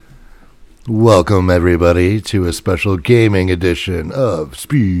Welcome, everybody, to a special gaming edition of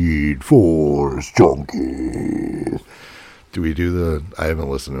Speed Force Junkies. Do we do the... I haven't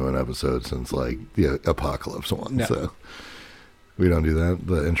listened to an episode since, like, the Apocalypse one, so... We don't do that,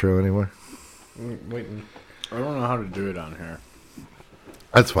 the intro anymore? Wait, I don't know how to do it on here.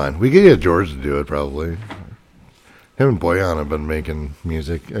 That's fine. We could get George to do it, probably. Him and Boyan have been making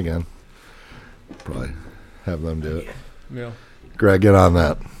music again. Probably have them do it. Yeah. Greg, get on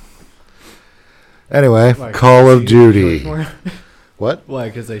that. Anyway, Why, Call of Duty. What? Why,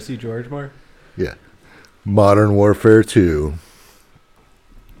 because I see George more? Yeah. Modern Warfare 2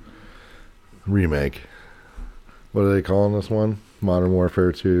 remake. What are they calling this one? Modern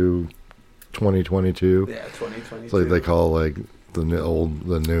Warfare 2 2022? Yeah, 2022. It's like they call like the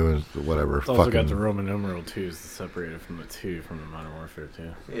new, whatever. It's also got the Roman numeral 2s separated from the 2 from the Modern Warfare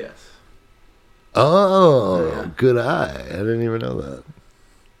 2. Yes. Oh, Yeah. good eye. I didn't even know that.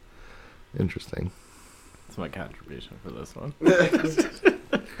 Interesting. That's my contribution for this one.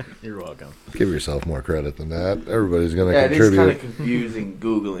 You're welcome. Give yourself more credit than that. Everybody's going to Yeah, it is contribute. kind of confusing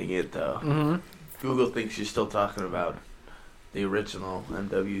Googling it, though. Mm-hmm. Google thinks you're still talking about the original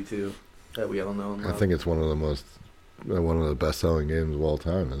MW2 that we all know and I love. think it's one of the best-selling games of all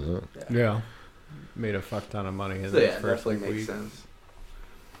time, isn't it? Yeah. Made a fuck ton of money in So, the yeah, first definitely like, makes week. sense.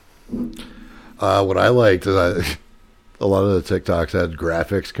 What I liked is a lot of the TikToks had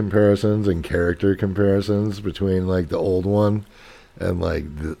graphics comparisons and character comparisons between like the old one and like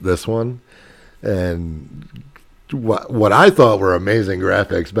this one, and what I thought were amazing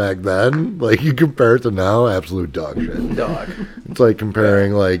graphics back then, like you compare it to now, absolute dog shit. Dog. It's like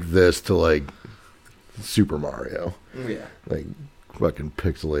comparing like this to like Super Mario, Yeah. like fucking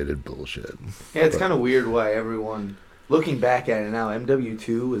pixelated bullshit. Yeah, it's kind of weird why everyone, looking back at it now,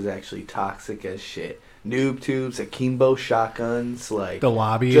 MW2 was actually toxic as shit. Noob tubes, akimbo shotguns, like The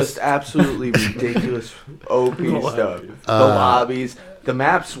lobbies. just absolutely ridiculous OP stuff. The lobbies, the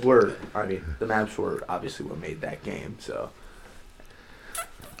maps were obviously what made that game. So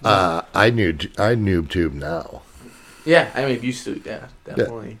I noob tube now, yeah, I mean, if you still,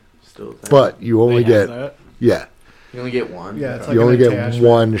 definitely still. but you only They have get that. yeah. You only get one. Yeah, it's so- like You an only get attachment.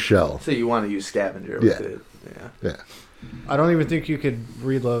 one shell. So you want to use scavenger with Yeah. it? Yeah. Yeah. I don't even think you could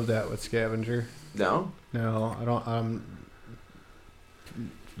reload that with Scavenger. No, No, I don't. I'm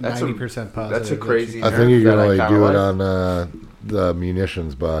That's a- 90% positive. that's a that crazy- you- I think you That can I only kinda do it like. on the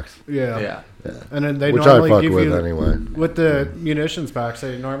munitions box. Yeah. yeah. Yeah. And then they Which I normally fuck give with you anyway. with the munitions box.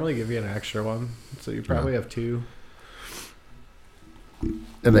 They normally give you an extra one, so you probably have two.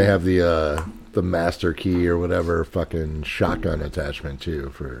 And they have the master key or whatever fucking shotgun attachment too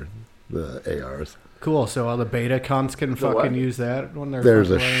for the ARs. Cool. So all the beta cons can The fucking what? use that when they're.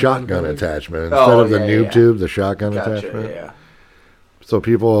 There's a fucking running shotgun around the building. attachment instead Oh, of the yeah, noob yeah. tube, the shotgun Gotcha. attachment. Yeah. So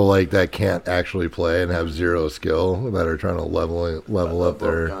people like that can't actually play and have zero skill that are trying to level up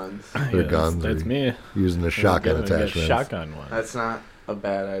their guns. their guns That's or me. using the shotgun We get attachment. Shotgun one. That's not a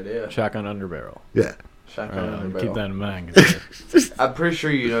bad idea. Shotgun underbarrel. Yeah. Shotgun Keep underbarrel. that in mind. 'cause I'm pretty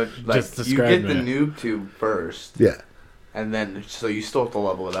sure like Just you describe get the me. noob tube first, Yeah. and then so you still have to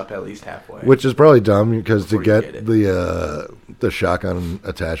level it up at least halfway. Which is probably dumb because to Before you get get the shotgun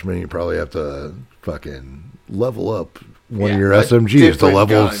attachment, you probably have to fucking level up one Yeah, of your a SMGs to different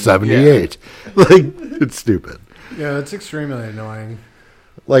level gun, 78. Like, it's stupid. yeah, it's extremely annoying.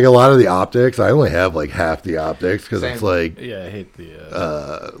 Like, a lot of the optics, I only have like half the optics because it's Same. like Yeah, I hate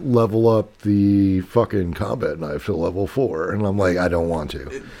the. level up the fucking combat knife to level 4. And I'm like, I don't want to.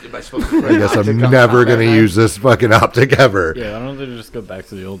 Am I supposed to I guess I'm never going to use this fucking optic ever. Yeah, why don't they just go back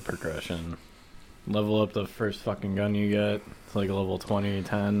to the old progression? Level up the first fucking gun you get. It's like a level 20,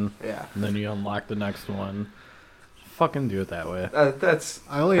 10. Yeah, And then you unlock the next one. Fucking do it that way. that's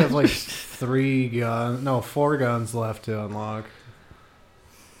I only have like 4 guns left to unlock.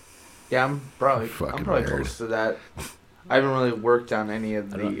 yeah. I'm probably Fucking probably nerd. close to that. I haven't really worked on any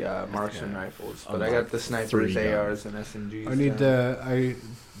of I don't- the marksman rifles, but I Unlock got the 3 snipers, guns. ARs, and SMGs. I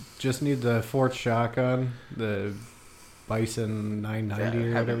just need the 4th shotgun, the Bison 990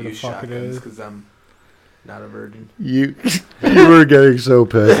 or whatever the fuck it is. because I'm not a virgin. You were getting so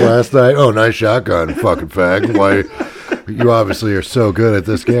pissed last night. Oh, nice shotgun, fucking fag. Why? You obviously are so good at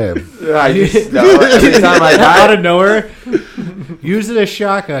this game. I just every time I Out die, of nowhere, using a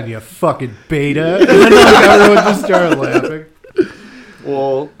shotgun, you fucking beta. And then like, everyone just started laughing.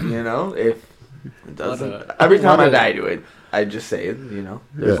 well, if it doesn't, Lot of- every time lot I of- die to it, I just say, there's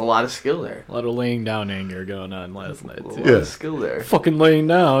Yeah. a lot of skill there. A lot of laying down anger going on last night, A lot too. Yeah. of skill there. Fucking laying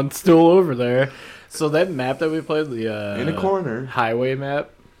down, still over there. So that map that we played, the In a corner. highway map,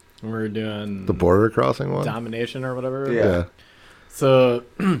 we were doing The border crossing one? domination or whatever. Yeah. So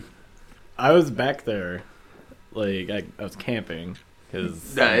I was back there, like I was camping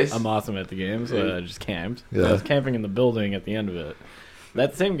because Nice. I'm awesome at the game, so I just camped. Yeah. I was camping in the building at the end of it.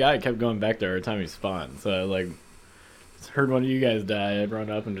 That same guy kept going back there every time he spawned, so I like heard one of you guys die. I'd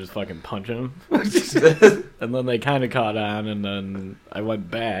run up and just fucking punch him, and then they kind of caught on, and then I went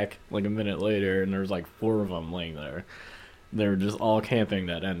back like a minute later, and there was like 4 of them laying there. They were just all camping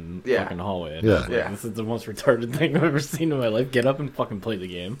that end fucking hallway. And I was like, this is the most retarded thing I've ever seen in my life. Get up and fucking play the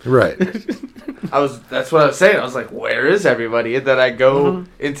game. Right. That's what I was saying. I was like, where is everybody? And then I go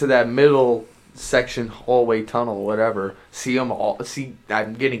into that middle section, hallway, tunnel, whatever. See them all. See,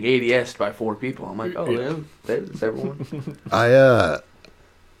 I'm getting ADS'd by 4 people. I'm like, oh, there's everyone.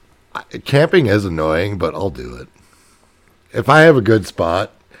 Camping is annoying, but I'll do it. If I have a good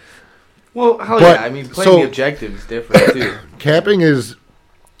spot. Well, yeah. I mean, playing the objective is different, too. Camping is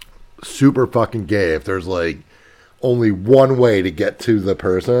super fucking gay if there's, like, only one way to get to the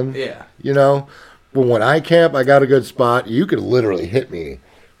person. Yeah. You know? But when I camp, I got a good spot. You could literally hit me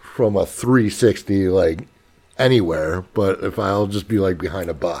from a 360, like, anywhere. But if I'll just be, like, behind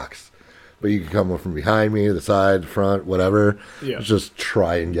a box. But you can come from behind me, the side, front, whatever. Yeah. Just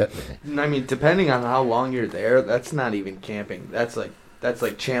try and get me. I mean, depending on how long you're there, that's not even camping. That's like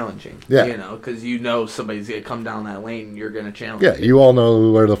challenging, yeah. Because somebody's going to come down that lane and you're going to challenge Yeah, you all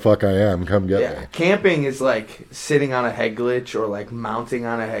know where the fuck I am. Come get me. Camping is like sitting on a head glitch or like mounting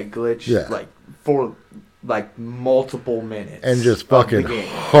on a head glitch like for like multiple minutes. And just fucking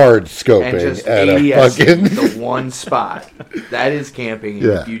hard scoping and just at ADS a fucking... the one spot. That is camping,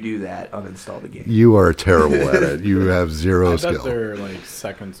 and if you do that, uninstall the game. You are terrible at it. You have zero skill. I bet they're like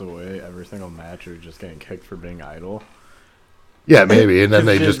seconds away every single match or just getting kicked for being idle. Yeah, maybe, and then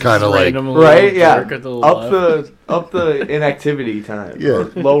they just kind of like up the inactivity time. Yeah,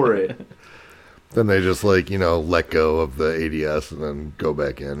 lower it. Then they just like let go of the ADS and then go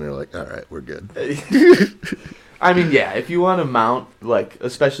back in. They're like, all right, we're good. I mean, yeah, if you want to mount, like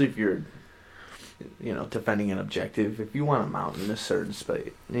especially if you're, defending an objective, if you want to mount in a certain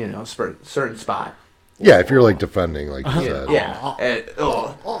space, certain spot. Yeah, if you're like defending, like you said. Yeah. And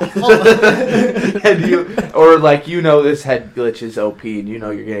this head glitch is OP and you're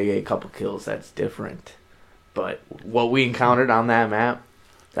going to get a couple kills, that's different. But what we encountered on that map,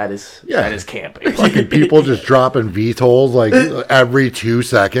 that is camping. Fucking people just dropping VTOLs like every 2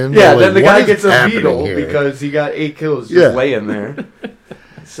 seconds. Yeah, like, then the guy gets a VTOL because he got 8 kills just laying there.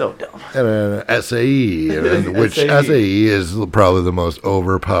 So dumb. And an SAE, which SAE is probably the most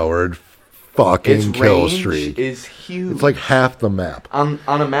overpowered fucking kill streak. Is huge. It's like half the map. On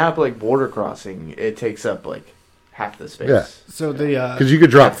a map like Border Crossing, it takes up like half the space. Yeah. So because you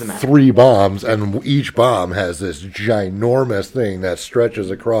could drop 3 bombs, and each bomb has this ginormous thing that stretches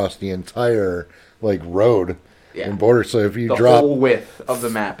across the entire like road in Border. So if you drop the whole width of the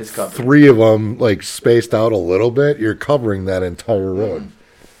map is covered. 3 of them like spaced out a little bit, you're covering that entire road.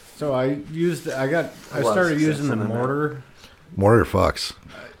 So I started using the mortar. Mortar fucks.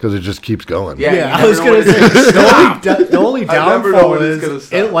 Because it just keeps going. Yeah, I was going to say, the only downfall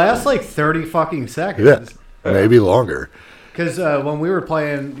is it lasts like 30 fucking seconds. Yeah, maybe longer. Because when we were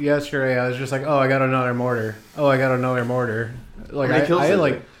playing yesterday, I was just like, oh, I got another mortar. Oh, I got another mortar. Like I had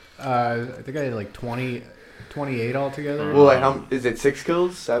like, I think I had like 28 altogether. Well, like, is it 6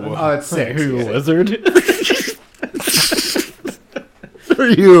 kills? 7? It's 6. Are you a wizard? Are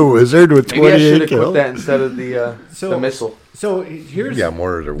you a wizard with 28 kills? Maybe I should have put that instead of the missile. So here's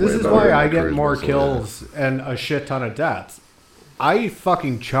mortars are way this is better why I than get more missile, kills and a shit ton of deaths. I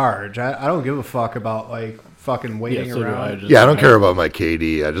fucking charge. I don't give a fuck about like fucking waiting around. I don't care about my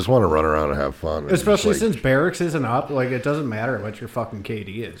KD. I just want to run around and have fun. Especially since barracks isn't up. Like it doesn't matter what your fucking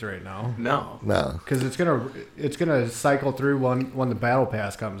KD is right now. No. Because it's gonna cycle through when the battle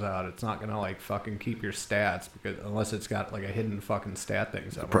pass comes out. It's not gonna like fucking keep your stats unless it's got like a hidden fucking stat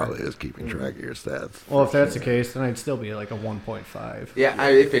thing somewhere. It probably is keeping track of your stats. Well, if that's the case, then I'd still be like a 1.5. Yeah,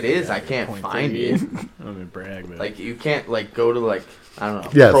 if it is, I can't find it. I mean, brag, man. Like you can't like go to like I don't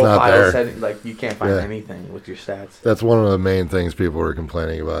know. Yeah, it's not there. Setting, like you can't find anything with your stats. That's one of the main things people were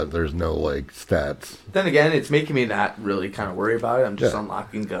complaining about. There's no like stats. Then again, it's making me not really kind of worry about it. I'm just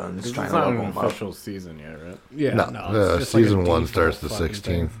unlocking guns, trying to level them up. It's not an official season yet, right? Yeah, no. Season 1 starts the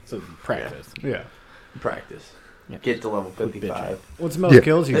 16th. So practice. Yeah. Practice. Yeah. Get to level 55. What's the most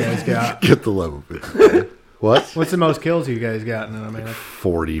kills you guys got? Get to level 55. What? What's the most kills you guys got in a match?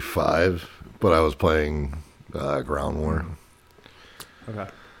 45, but I was playing Ground War. Okay.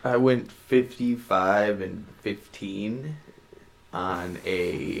 I went 55 and 15 on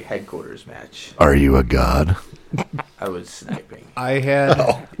a headquarters match. Are you a god? I was sniping. I had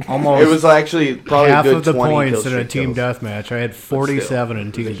almost. It was actually probably half a good of the 20 points in a kills. team deathmatch. I had 47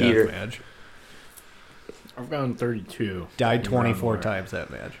 in team deathmatch. I've gone 32. Died 24 times that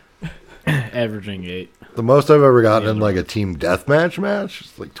match. Averaging 8. The most I've ever gotten in like a team deathmatch match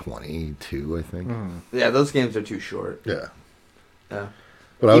is like 22, I think. Yeah, those games are too short. Yeah. Yeah.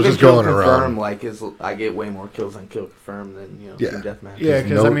 But I was Even just kill going confirm, around. like I get way more kills on kill confirm than team deathmatch. Yeah,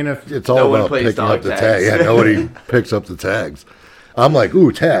 because I mean, if it's all no one about plays picking dog up the tags. tag. Yeah, nobody picks up the tags. I'm like,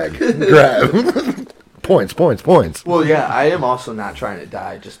 ooh, tag, grab, points. Well, yeah, I am also not trying to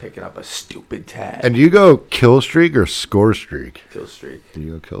die, just picking up a stupid tag. And do you go kill streak or score streak? Kill streak. Do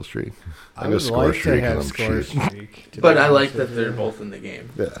you go kill streak? I go would score like to streak have and I'm score cheating. streak. But I like that they're both in the game.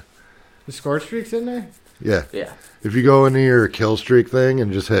 Yeah, The score streak's in there? yeah. Yeah. If you go into your kill streak thing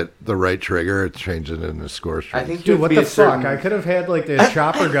and just hit the right trigger, it changes it into score streak. I think Dude, you'd what be the a certain- fuck? I could have had like the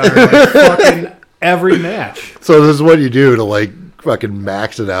chopper gunner like fucking every match. So this is what you do to like fucking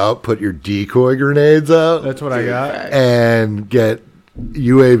max it out. Put your decoy grenades out That's what I got. and get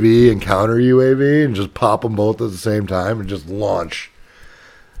UAV and counter UAV and just pop them both at the same time and just launch.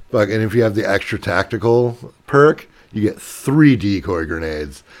 Fuck, and if you have the extra tactical perk, you get 3 decoy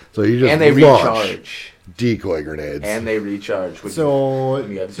grenades. So you just And they launch recharge. decoy grenades. And they recharge. So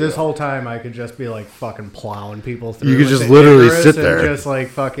you have zero. this whole time I could just be like fucking plowing people through. You could with just the literally Icarus sit and there. just like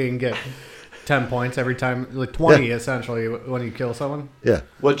fucking get 10 points every time, like 20 essentially when you kill someone. Yeah.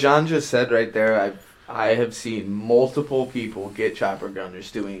 What John just said right there, I have seen multiple people get chopper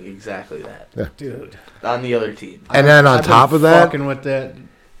gunners doing exactly that Dude. on the other team. And then on I've top been of that, fucking with that.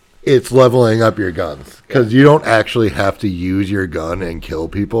 it's leveling up your guns. Because you don't actually have to use your gun and kill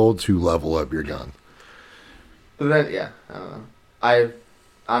people to level up your gun. But then, yeah, I don't know. I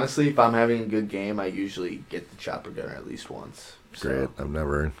honestly, if I'm having a good game, I usually get the chopper gunner at least once. So Great. I've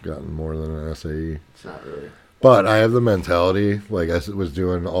never gotten more than an SAE. it's not really. But I have the mentality, like I was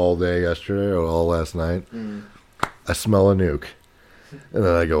doing all day yesterday or all last night. I smell a nuke. And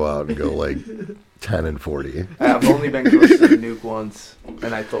then I go out and go like 10 and 40. I've only been close to the nuke once,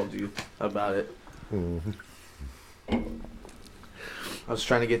 and I told you about it. I was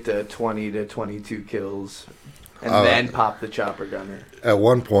trying to get to 20 to 22 kills, and then pop the chopper gunner. At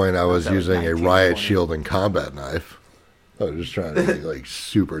one point, I was That was using a 19, riot 20. shield and combat knife. I was just trying to be like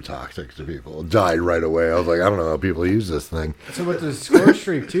super toxic to people. Died right away. I was like, I don't know how people use this thing. So with the score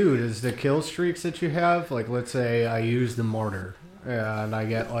streak too, does the kill streaks that you have, like let's say I use the mortar and I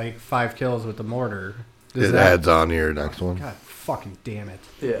get like 5 kills with the mortar. It adds on to your next one. God fucking damn it.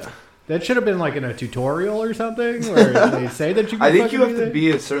 Yeah. That should have been like in a tutorial or something where they say that you can I think fucking you have do to that.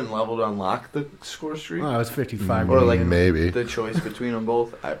 be a certain level to unlock the score streak. Oh, I was 55. Or like Maybe. the choice between them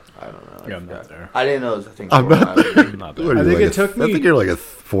both. I don't know. Yeah, I'm not there. I didn't know it was a thing. I'm not I'm not What there. are I you, think like it took I me- think you're like a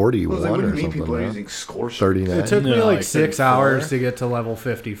 41 What do or you mean something. people are now. using score streak? 39. It took me No, like like 6 34. hours to get to level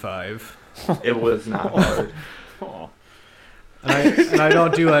 55. It was not hard. Oh. And I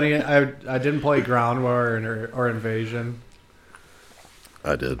don't do any. I didn't play ground war or invasion.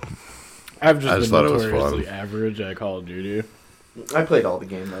 I did. I've just I been just thought it was notoriously fun. average at Call of Duty. I played all the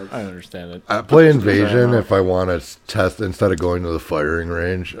game modes. I understand it. I play Fair Invasion enough. if I want to test, instead of going to the firing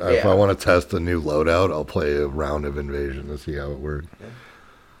range. If Yeah. I want to test a new loadout, I'll play a round of Invasion to see how it works. Yeah.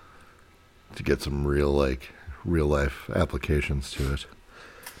 To get some real life applications to it.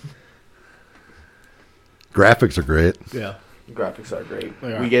 Graphics are great. Yeah. Graphics are great.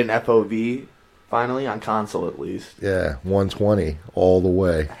 They are. We get an FOV finally on console at least. Yeah, 120 all the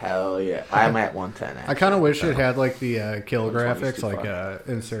way. Hell yeah! I'm at 110. I kind of wish it had like the kill 120 's graphics, too like far.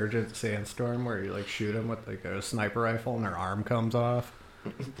 Insurgent Sandstorm, where you like shoot them with like a sniper rifle and their arm comes off.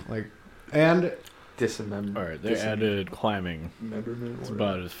 Like, and Dismember. All right, they added climbing. It's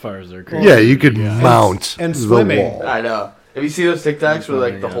about as far as they're Yeah, you could mount and the swimming. wall. I know. Have you seen those TikToks where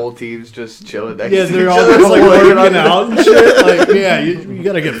like the Yeah. whole team's just chilling next yeah, to they're each all other? just like working working on out and shit. Like, yeah, you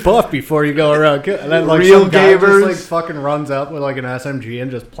gotta get buff before you go around. And then like Real some guy just gamers. like fucking runs up with like an SMG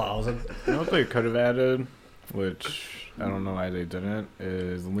and just plows it. You know what they could have added, which I don't know why they didn't,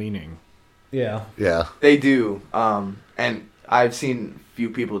 is leaning. Yeah. Yeah. They do, and I've seen few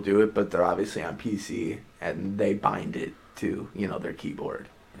people do it, but they're obviously on PC and they bind it to their keyboard.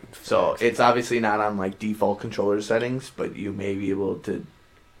 So it's obviously not on like default controller settings, but you may be able to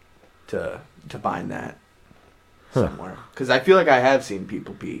bind that somewhere. Because I feel like I have seen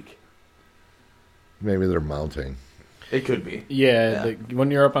people peek. Maybe they're mounting. It could be. Yeah, Yeah. when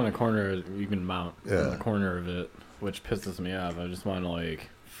you're up on a corner, you can mount Yeah. on the corner of it, which pisses me off. I just want to like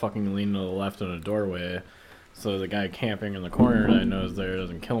fucking lean to the left in a doorway, so the guy camping in the corner that I know is there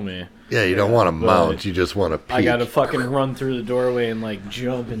doesn't kill me. Yeah, you don't want to But mount. You just want to peek. I gotta fucking run through the doorway and like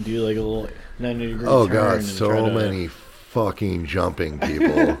jump and do like a little 90-degree Oh turn god, and so try to- many fucking jumping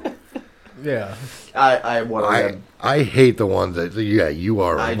people. Yeah. I hate the ones that you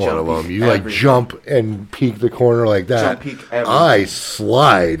are one of them. You like jump and peek the corner like that. Jump peek everything. I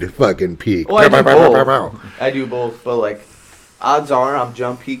slide fucking peek. Well, I do both, but like odds are I'm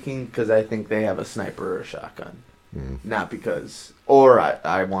jump peeking because I think they have a sniper or a shotgun, not because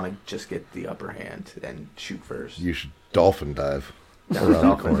I want to just get the upper hand and shoot first. You should dolphin dive.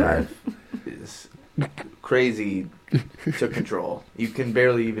 Dolphin dive is crazy to control. You can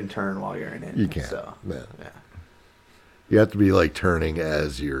barely even turn while you're in it. You can't. So, yeah. You have to be like turning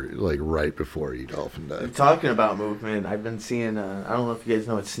as you're like right before you dolphin dive. Talking about movement, I've been seeing. I don't know if you guys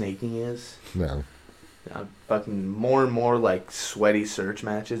know what snaking is. No. Fucking more and more like sweaty search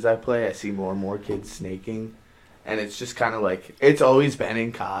matches I play. I see more and more kids snaking, and it's just kind of like it's always been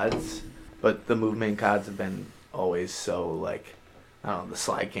in CODs, but the movement in CODs have been always so like. I don't know, the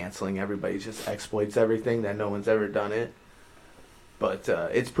slide canceling, everybody just exploits everything that no one's ever done it. But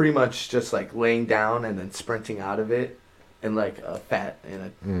it's pretty much just like laying down and then sprinting out of it in like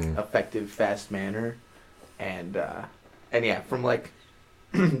effective, fast manner. And yeah, from like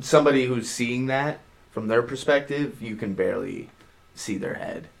somebody who's seeing that from their perspective, you can barely see their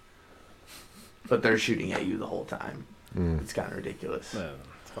head. But they're shooting at you the whole time. It's kind of ridiculous.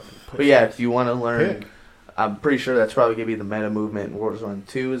 But yeah, if you want to learn... I'm pretty sure that's probably going to be the meta movement in Warzone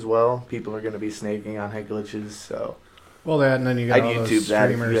 2 as well. People are going to be snaking on head glitches, so... Well, that, and then you got all those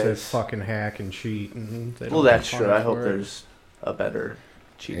streamers that fucking hack and cheat. And well, that's true. I hope there's a better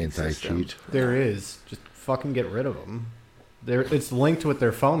cheating system. There is. Just fucking get rid of them. It's linked with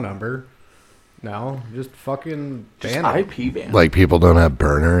their phone number. No, just fucking ban them. IP ban them. Like people don't have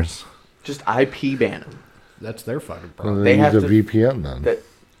burners? Just IP ban them. That's their fucking problem. Well, they use a VPN then.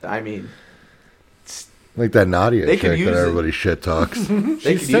 I mean... Like that Nadia chick that everybody shit talks.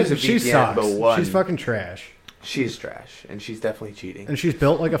 They could use a VPN, but one. She's fucking trash. She's trash, and she's definitely cheating. And she's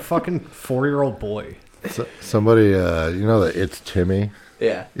built like a fucking 4-year-old boy. Somebody, you know that It's Timmy?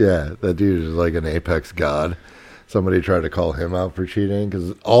 Yeah. Yeah, that dude is like an Apex god. Somebody tried to call him out for cheating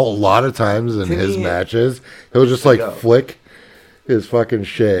because a lot of times in his matches, he'll just like flick his fucking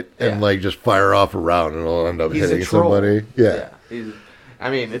shit and like just fire off a round and it'll end up hitting somebody. Yeah. I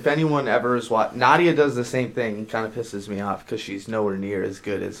mean, if anyone ever has watched... Nadia does the same thing and kind of pisses me off because she's nowhere near as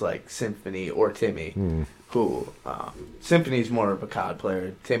good as, like, Symphony or Timmy, who... Symphony's more of a COD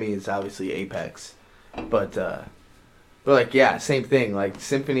player. Timmy is obviously Apex. But, like, yeah, same thing. Like,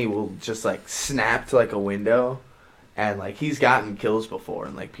 Symphony will just, like, snap to, like, a window, and, like, he's gotten kills before,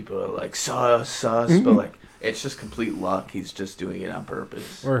 and, like, people are like, sus, but, like, it's just complete luck. He's just doing it on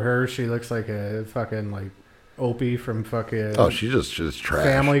purpose. Or her, she looks like a fucking, like... Opie from fucking... Oh, she's trash.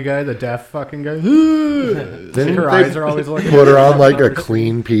 Family Guy, the deaf fucking guy. Her eyes are always looking... Put her on like a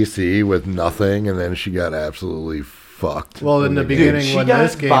clean PC with nothing, and then she got absolutely fucked. Well, in the beginning, when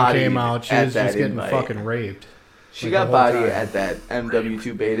this game came out, she was just getting fucking raped. She got bodied at that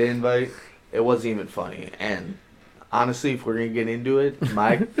MW2 beta invite. It wasn't even funny. And honestly, if we're going to get into it,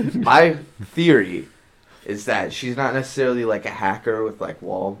 my theory is that she's not necessarily like a hacker with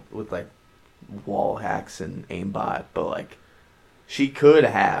wall hacks and aimbot, but like she could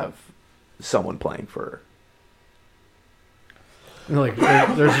have someone playing for her. Like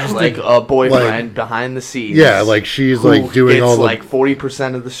there's just like a boyfriend behind the scenes. Yeah, like she's like doing all the like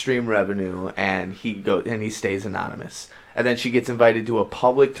 40% of the stream revenue, and he stays anonymous. And then she gets invited to a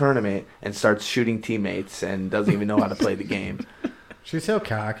public tournament and starts shooting teammates and doesn't even know how to play the game. She's so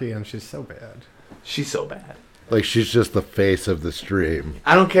cocky and she's so bad. She's so bad. Like, she's just the face of the stream.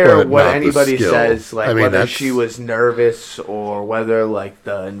 I don't care what anybody says, like, whether she was nervous or whether, like,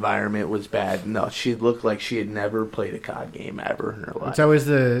 the environment was bad. No, she looked like she had never played a COD game ever in her life. It's always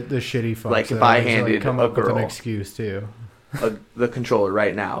the shitty fucks. Like, if I handed come a up with girl an excuse, too. The controller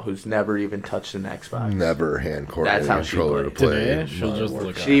right now who's never even touched an Xbox. Never hand coordinated a controller to play. She'll just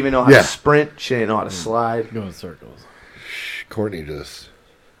look she didn't even know how to sprint. She didn't know how to slide. Go in circles. Courtney just...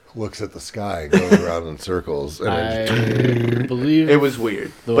 looks at the sky and goes around in circles. And I believe it was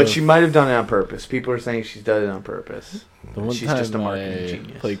weird, but she might have done it on purpose. People are saying she's done it on purpose. The one time just a marketing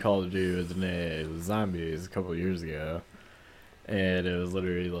genius. Played Call of Duty with zombies a couple of years ago, and it was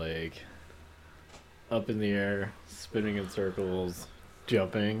literally like up in the air, spinning in circles,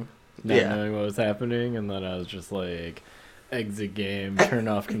 jumping, not knowing what was happening, and then I was just like, exit game, turn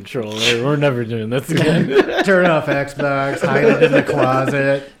off controller. We're never doing this again. Turn off Xbox, hide it in the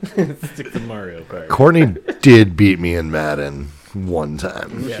closet. Stick to Mario Kart. Courtney did beat me in Madden one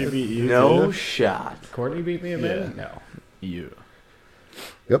time. She beat you no too? shot. Courtney beat me in Madden? No. You.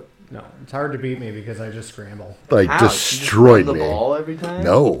 Yep. No, it's hard to beat me because I just scramble. Like, destroyed the me. Ball every time?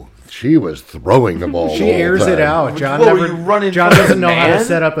 No. she was throwing the ball. She airs it out. John doesn't know how to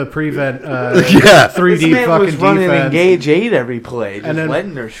set up a prevent 3D this man fucking was running defense. engage 8 every play, just And then,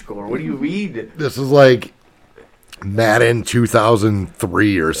 letting her score. What do you read? This is like Madden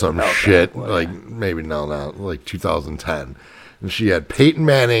 2003 or some shit. Like, maybe not like 2010. And she had Peyton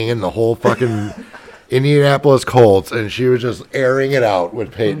Manning and the whole fucking Indianapolis Colts, and she was just airing it out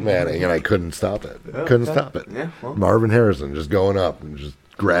with Peyton Manning, and I couldn't stop it. Stop it. Yeah, well. Marvin Harrison just going up and just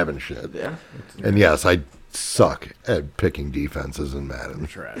grabbing shit. Yeah. And yes, I suck at picking defenses in Madden.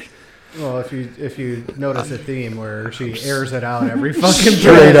 Trash. Well, if you notice a theme where she airs it out every fucking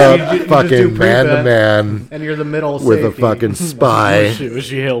Straight play, up you fucking just do man to prevent, man and you're the middle with a safety. fucking spy. Was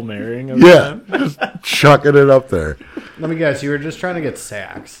she Hail Marrying? Yeah, just chucking it up there. Let me guess, you were just trying to get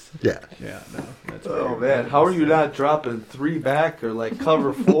sacks. Yeah. Yeah, no, that's Oh fair. man, how are you not dropping 3 back or like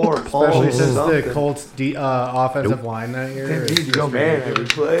cover 4? Especially since something. the Colts offensive line that year. Damn, is you need to just go man every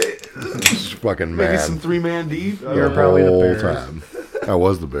ridiculous. play. Just fucking Maybe man. some 3-man deep. You're the probably the whole Bears. time. I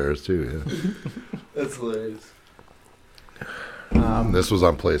was the Bears too, That's hilarious. yeah. This was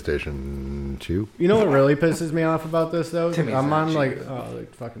on PlayStation 2. You know what really pisses me off about this though? Timmy's I'm not on cheap. the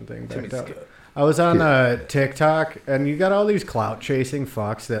fucking thing backed Timmy's up. good. I was on TikTok, and you got all these clout chasing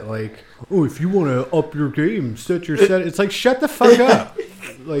fucks that like, oh, if you want to up your game, set your set. It's like, shut the fuck up.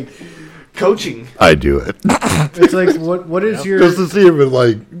 Like, Coaching. I do it it's like, what is your? just to see if it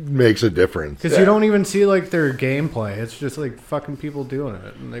like makes a difference. Because you don't even see like their gameplay. It's just like fucking people doing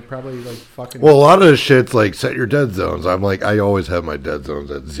it, and they probably like fucking. Well, a lot of the shit's like set your dead zones. I'm like, I always have my dead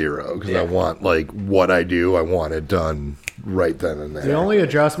zones at 0 because I want like what I do. I want it done right then and there. The only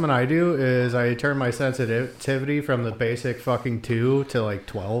adjustment I do is I turn my sensitivity from the basic fucking 2 to like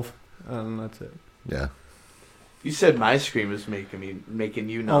 12, and that's it. Yeah. You said my screen was making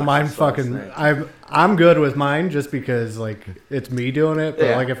you nauseous. Oh, mine last fucking. night. I'm good with mine just because like it's me doing it. But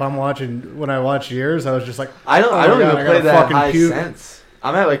Yeah. like if I'm watching, when I watch yours, I was just like, I don't oh my even God, I play gotta that fucking high puke. sense.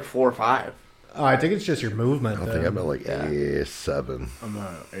 I'm at like 4 or 5. Oh, I think it's just your movement. I think I'm at like a 7. I'm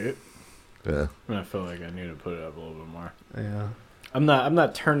not 8. Yeah. And I feel like I need to put it up a little bit more. Yeah. I'm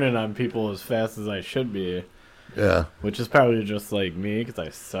not turning on people as fast as I should be, Yeah. which is probably just like me because I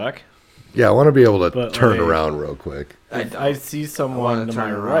suck. Yeah, I want to be able to But, turn like, around real quick. If I see I someone want to to turn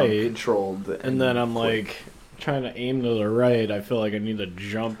my around right, controlled, and then I'm like trying to aim to the right, I feel like I need to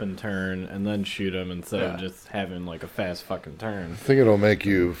jump and turn and then shoot him instead of just having like a fast fucking turn. I think it'll make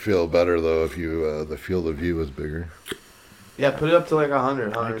you feel better though if you the field of view is bigger. yeah, put it up to like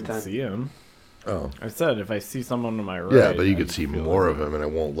 100, I can 110. see him. Oh. I said if I see someone to my right. Yeah, but you I could see feel more like- of him and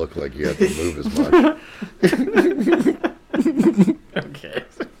it won't look like you have to move as much. Okay.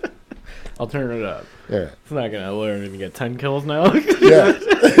 I'll turn it up. Yeah. It's not gonna learn if you get 10 kills now. Yeah.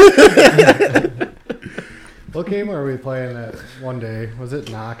 What game were we playing that one day? Was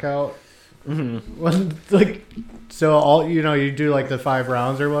it Knockout? Mm-hmm. When, like, so all you do like the 5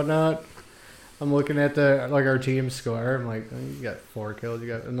 rounds or whatnot. I'm looking at our team score. I'm like, oh, you got 4 kills.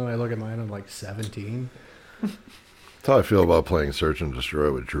 And then I look at mine. I'm like 17. That's how I feel about playing Search and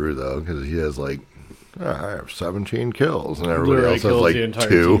Destroy with Drew though, because he has like, I have 17 kills, and everybody Literally else has kills like the entire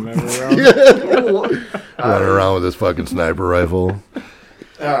 2. team every round. Running around with his fucking sniper rifle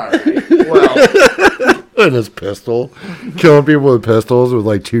Alright, well, and his pistol, killing people with pistols with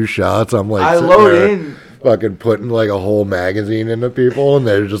like 2 shots. I'm like, I sitting load there in. fucking putting like a whole magazine into people, and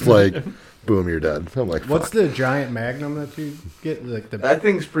they're just like, boom, you're dead. I'm like, What's fuck. the giant magnum that you get? Like the That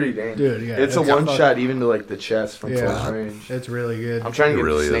thing's pretty dangerous. Dude, yeah, it's a it's one fuck- shot even to like the chest from Yeah. close range. It's really good. I'm trying to It get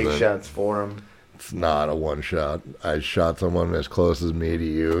really snake isn't. shots for him. It's not a one shot. I shot someone as close as me to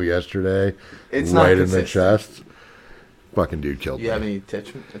you yesterday, It's not right in the consistent. chest. Fucking dude killed Do you have me. any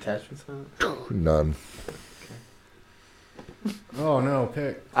attachments on it? None. Oh no,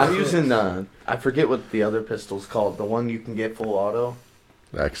 pick. I'm using I forget what the other pistol's called. The one you can get full auto.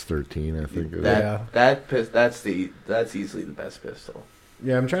 X13, I think. It is. Yeah. That's easily the best pistol.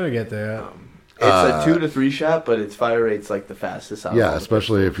 Yeah, I'm trying to get that. It's a 2 to 3 shot, but its fire rate's like the fastest out. of Yeah, all the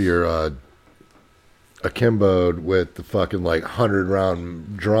especially if pistols. you're akimboed with the fucking like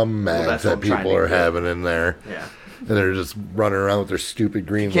 100-round drum mags that's what that I'm trying people to are get. having in there. Yeah. And they're just running around with their stupid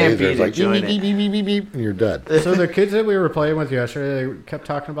green can't beat lasers it, like join beep, it. beep, beep, beep, beep, beep, and you're dead. So the kids that we were playing with yesterday, they kept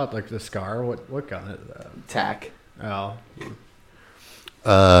talking about like the Scar. What gun is that? Tack. Oh,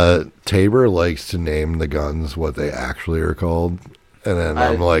 Tabor likes to name the guns what they actually are called. And then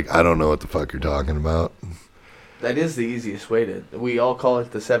I'm like, I don't know what the fuck you're talking about. That is the easiest way to. We all call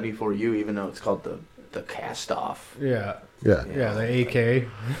it the 74U, even though it's called the cast off. yeah, Yeah. yeah, the AK.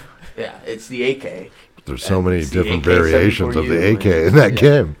 Yeah, it's the AK. There's so many different variations of the AK in that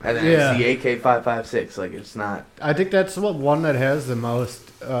game. And then it's the AK-556. Like, it's not... I think that's one that has the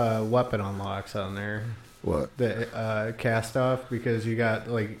most weapon unlocks on there. What? The cast off, because you got,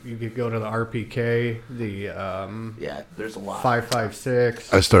 like, you could go to the RPK, the... there's a lot.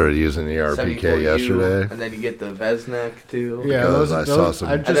 5.56. I started using the RPK yesterday. And then you get the Vesnek, too. Yeah, those I saw some...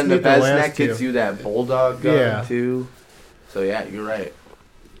 And then the Vesnek gives you that Bulldog gun, too. So, yeah, you're right.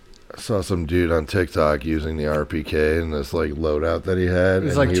 I saw some dude on TikTok using the RPK and this like loadout that he had,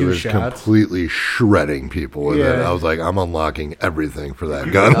 and like he was shots. completely shredding people with it. I was like, I'm unlocking everything for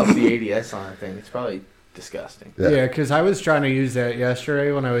that gun. Up the ADS on that thing. It's probably disgusting. Yeah, because I was trying to use that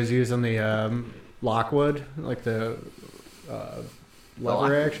yesterday when I was using the Lockwood, like the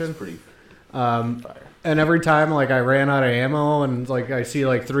lever action. Pretty fire. And every time, like, I ran out of ammo and, like, I see,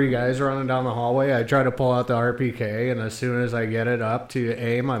 like, 3 guys running down the hallway, I try to pull out the RPK, and as soon as I get it up to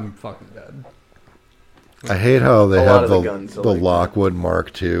aim, I'm fucking dead. I hate how they have the like Lockwood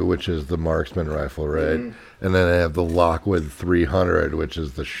Mark II, which is the marksman rifle, right? Mm-hmm. And then they have the Lockwood 300, which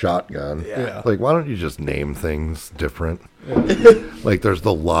is the shotgun. Yeah. Like, why don't you just name things different? Yeah. Like, there's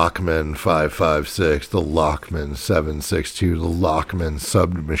the Lockman 5.56, the Lockman 7.62, the Lockman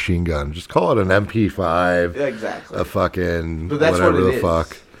submachine gun. Just call it an MP5. Yeah, exactly. A fucking but that's whatever what it the is.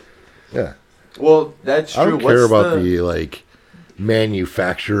 fuck. Yeah. Well, that's true. I don't care about the like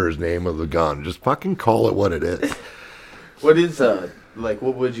manufacturer's name of the gun. Just fucking call it what it is. What is like?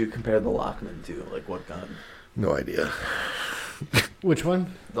 What would you compare the Lockman to? Like, what gun? No idea. Which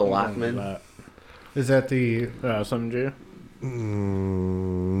one? The Lockman. Is that the SMG?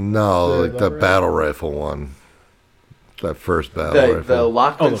 No, like the battle rifle one. That first battle rifle. The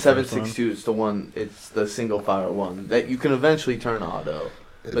Lockman 7.62 is the one. It's the single fire one that you can eventually turn auto.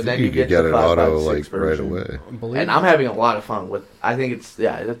 But then you get it the auto like version. Right away. And I'm having a lot of fun with. I think it's the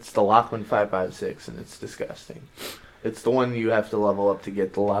Lockman 5.56, and it's disgusting. It's the one you have to level up to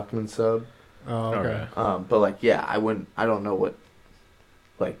get the Lockman sub. Oh, okay. But like, yeah, I wouldn't. I don't know what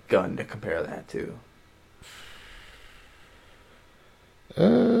like gun to compare that to.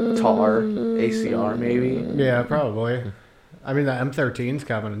 TAR, ACR, maybe. Yeah, probably. I mean, the M13's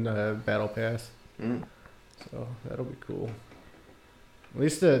coming in the Battle Pass, so that'll be cool. At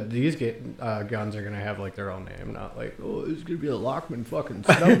least these guns are gonna have like their own name, not like, oh, it's gonna be a Lockman fucking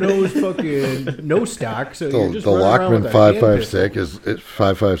snub-nosed fucking no stock. So you're just the running Lockman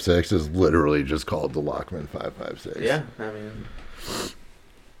 5.56 is literally just called the Lockman 5.56. Yeah, I mean,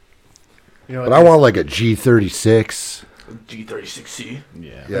 you know, but I want like a G36. G36C.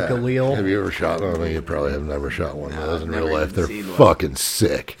 Yeah. Like a Leo. Have you ever shot one? I mean, you probably have never shot one of those in real life. They're fucking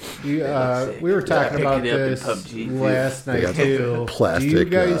sick. We were talking about this last night too. Plastic Do you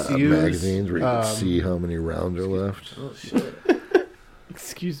guys use magazines where you can see how many rounds are left. Oh shit.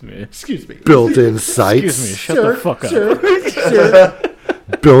 Excuse me. Built-in sights. Excuse me. Shut the fuck up. Sir.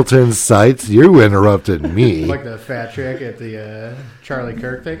 Built-in sights. You interrupted me. Like the fat chick at the Charlie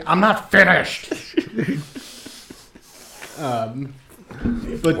Kirk thing. I'm not finished.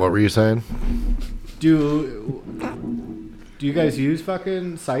 But what were you saying? Do you guys use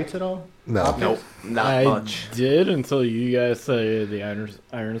fucking sights at all? No. Nope. Not I much. did until you guys say the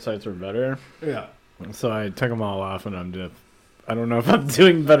iron sights were better. Yeah. So I took them all off, and I don't know if I'm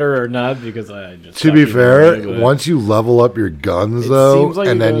doing better or not because I just. To be fair, once you level up your guns, though, like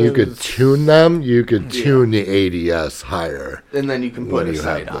and then you could tune them, you could tune the ADS higher. And then you can put a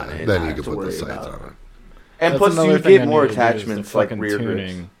sight on it. Then you can put the sights on it. And plus, you get more attachments like rear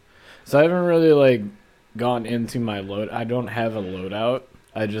tuning. Grips. So I haven't really gone into my load. I don't have a loadout.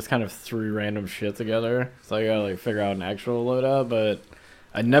 I just kind of threw random shit together. So I gotta figure out an actual loadout. But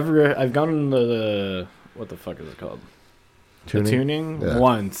I've gone into the what the fuck is it called? Tuning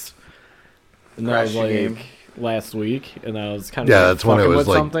once, and that was last week, and I was kind of that's when it was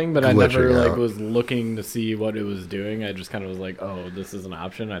with something, but I never out. was looking to see what it was doing. I just kind of was like, oh, this is an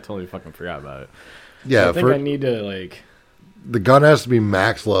option. I totally fucking forgot about it. Yeah, so I think I need to the gun has to be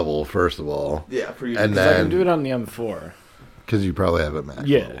max level first of all. Yeah, for you. And then I can do it on the M4 because you probably have it max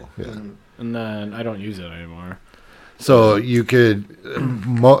level. Yeah, and then I don't use it anymore. So you could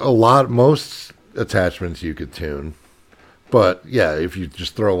most attachments you could tune, but yeah, if you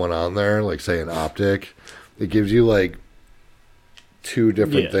just throw one on there, like say an optic, it gives you 2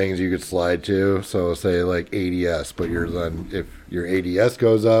 different things you could slide to. So say ADS, but if your ADS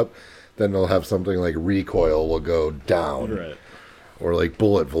goes up, then they'll have something like recoil will go down. Right. Or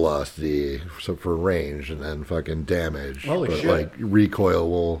bullet velocity, so for range, and then fucking damage. Holy shit. Recoil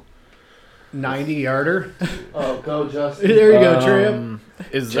will 90-yarder. Oh, go Justin. There you go, Tramp.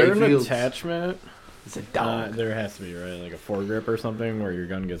 Is there an attachment? It's a dog. There has to be, right? Like a foregrip or something where your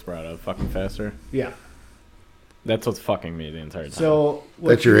gun gets brought up fucking faster. Yeah. That's what's fucking me the entire time. So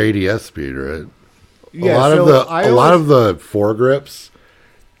That's your ADS speed, right? Yeah, a lot so of the I a lot always- of the foregrips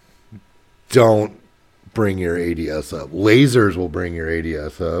don't bring your ADS up. Lasers will bring your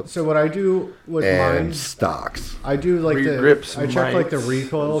ADS up, So what I do with and mine, stocks. I do like Rear the grips I check like the might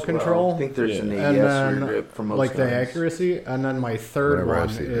recoil as well. control. I think there's an Yeah. and ADS then rear grip for most like the guns. accuracy, and then my third Whenever one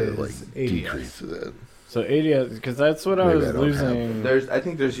I've seen is it, like ADS. decreases it. So ADS, because that's what I Maybe was I don't have losing I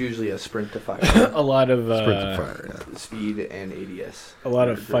think there's usually a sprint to fire, a lot of Sprint to fire. Yeah. speed and ADS. a lot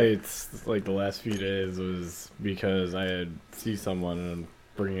of Rear grip. fights like the last few days was because I had see someone and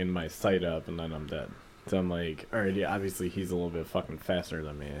bringing my sight up and then I'm dead. So I'm like, alright, yeah, obviously he's a little bit fucking faster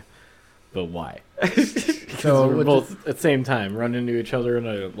than me, but why? So we're with both at the same time run into each other in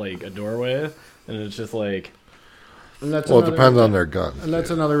a doorway, and it's just like, And that's Well, it another- depends on their guns. And that's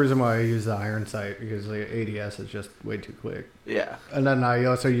too. another reason why I use the iron sight, because the ADS is just way too quick. Yeah. And then I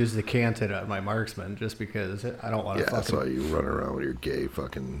also use the canted on my marksman just because I don't want to Yeah, that's fucking. why you run around with your gay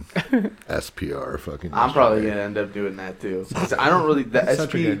fucking SPR fucking. I'm probably gonna end up doing that too. 'Cause I don't really the It's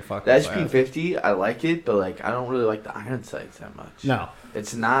such a SP good fucking the class. SP50. I like it, but like I don't really like the iron sights that much. No.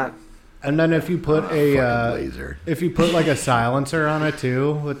 It's not. And then if you put Fucking a laser. if you put like a silencer on it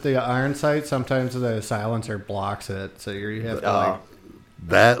too with the iron sight, sometimes the silencer blocks it, so you have to like.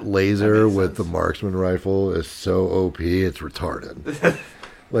 That laser That makes with the sense. marksman rifle is so OP, it's retarded.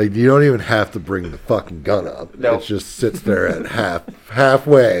 Like you don't even have to bring the fucking gun up. Nope. It just sits there at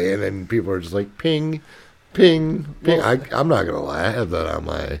halfway, and then people are just like ping, ping, ping. I'm not gonna lie, I have that on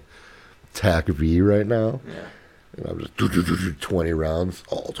my TAC V right now. Yeah. And I'm just 20 rounds,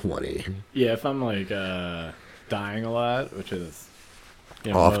 all 20. yeah, if I'm like dying a lot, which is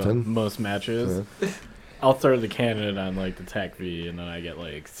Often. most matches, I'll throw the cannon on like the TAC V, and then I get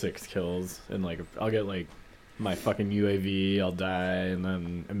like 6 kills, and like I'll get like my fucking UAV, I'll die, and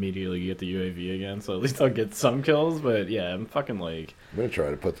then immediately get the UAV again. So at least I'll get some kills. But yeah, I'm fucking like, I'm gonna try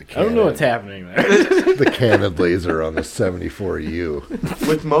to put the I cannon, don't know what's happening there. the cannon laser on the 74U.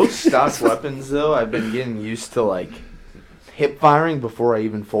 With most stock weapons, though, I've been getting used to like hip firing before I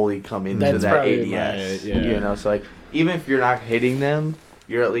even fully come into That's that probably ADS. yeah. You know, so like even if you're not hitting them,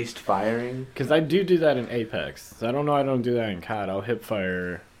 you're at least firing. Because I do that in Apex. So I don't know. I don't do that in COD. I'll hip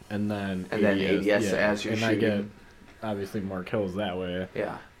fire and then ADS as you're and I get shooting. obviously more kills that way.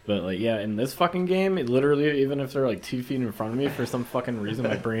 Yeah. But like yeah, in this fucking game, it literally even if they're like 2 feet in front of me, for some fucking reason,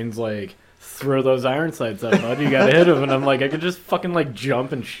 my brain's like, throw those iron sights up, bud. You gotta hit him, and I'm like, I could just fucking like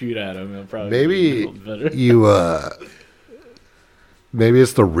jump and shoot at him. It'll probably be a Maybe little better. you maybe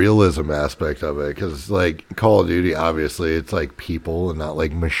it's the realism aspect of it, because like Call of Duty, obviously it's like people and not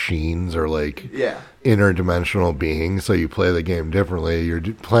like machines or like Yeah. interdimensional beings, so you play the game differently. You're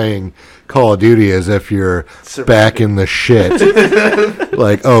playing Call of Duty as if you're Surviving. back in the shit.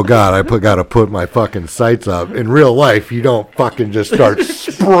 Like, oh god, I gotta put my fucking sights up. In real life, you don't fucking just start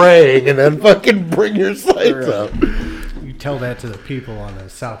spraying and then fucking bring your sights up. You tell that to the people on the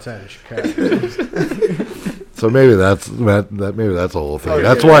south side of Chicago. So maybe that's maybe that's the whole thing. Oh,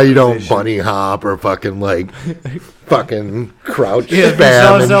 That's yeah, why you don't position. bunny hop or fucking like fucking crouch Yeah, if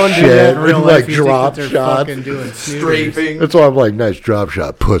spam someone and do that shit in real and life, like you think drop that they're shots. fucking doing snooters. Strafing. That's why I'm like, nice drop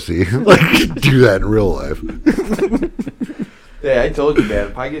shot, pussy. Like, do that in real life. Yeah, I told you, man.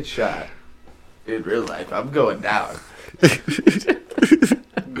 If I get shot in real life, I'm going down.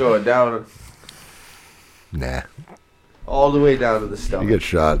 I'm going down Nah. all the way down to the You stomach. get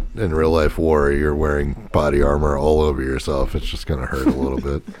shot in real life war, you're wearing body armor all over yourself. It's just gonna hurt a little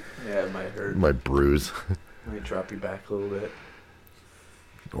bit. Yeah, it might hurt. It might bruise. Might drop you back a little bit.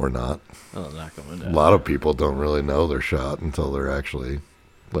 Or not. Oh, not going A down. lot of people don't really know they're shot until they're actually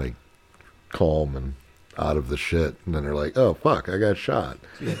like calm and out of the shit, and then they're like, oh fuck, I got shot.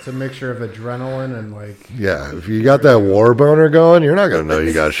 Yeah, it's a mixture of adrenaline and like. Yeah, if you got that war boner going, you're not gonna know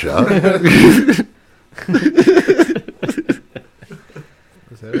you got shot.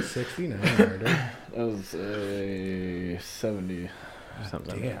 Was that a 69 murder? That was a 70 or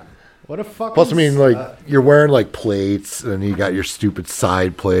something. Damn. What a fucking. Plus, I mean, like, you're wearing like plates, and you got your stupid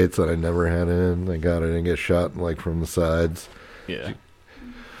side plates that I never had in. Thank God I didn't get shot like from the sides. Yeah.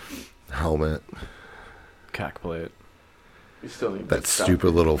 Helmet, Cockplate. You still need that stuff.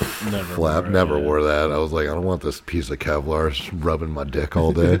 stupid little Never flap. wore it, Never yeah. wore that. I was like, I don't want this piece of Kevlar rubbing my dick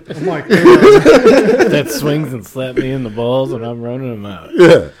all day. Oh my god. That swings and slaps me in the balls when I'm running them out.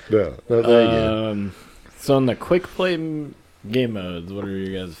 Yeah, no, thank you. So in the quick play game modes, what are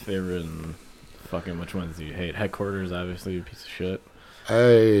your guys' favorite and fucking which ones do you hate? Headquarters, obviously, a piece of shit.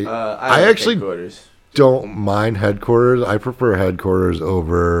 I I like actually headquarters. don't mind headquarters. I prefer headquarters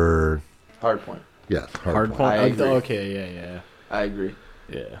over Hardpoint. yes, Hardpoint. I agree. Okay, yeah. I agree.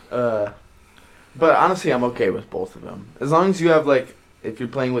 Yeah. But honestly, I'm okay with both of them. As long as you have, like, if you're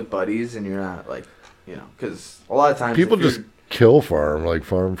playing with buddies and you're not, like, you know, because a lot of times People if you're- just kill farm, like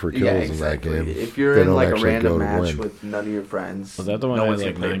farm for kills yeah, in exactly. that game. If you're They in, don't like, a actually random go to match win. with none of your friends, Was that the one no that one's had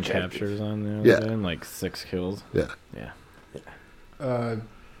like gonna play 9 objectives. captures on there? Yeah. And like 6 kills? Yeah. Yeah. Uh,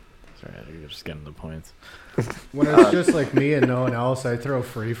 Sorry, you're just getting the points. when it's just like me and no one else, I throw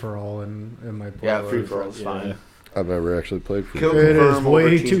free for all in my playlist. Yeah, free for all is Yeah. fine. I've never actually played for Kill- It is Confirm over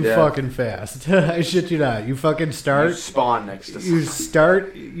way team too death. fucking fast. I shit you not. You fucking You start. spawn next to You someone.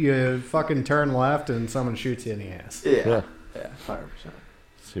 start. You fucking turn left, and someone shoots you in the ass. Yeah, Yeah. 100%.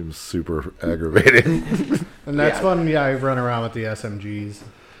 Seems super aggravating. And that's Yeah. when I run around with the SMGs.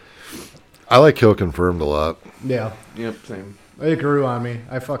 I like kill confirmed a lot. Yeah, Yep, same. it grew on me.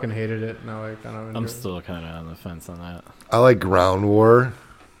 I fucking hated it. Now I kind of enjoy I'm it. still kind of on the fence on that. I like ground war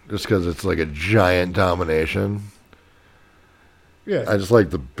just because it's like a giant domination. Yeah, I just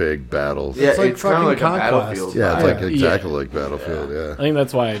like the big battles. Yeah, It's like it's kind of like fucking a Conquest. battlefield. Yeah, it's vibe. like Yeah. exactly like Battlefield. Yeah. I think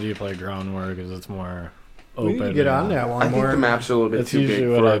that's why I do play ground war because it's more we open. need to get on and- that one I think more. the maps are a little bit That's too big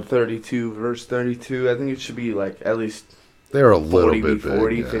usually for what a I- 32 versus 32. I think it should be like at least They're a little 40 v bit big.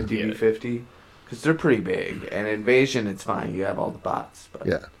 40, yeah. 50 v Yeah. 50. Because they're pretty big. And Invasion, it's fine. You have all the bots. But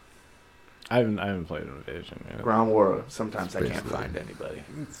Yeah. I haven't played Invasion yet. Ground War, sometimes I can't Basically. find anybody.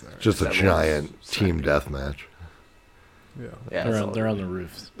 Just a That giant one's team second. deathmatch. Yeah. Yeah, They're it's on, all- they're on the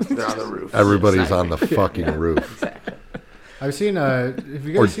roofs. they're on the roof. Everybody's on the Sniping. fucking roof. Exactly. I've seen. Have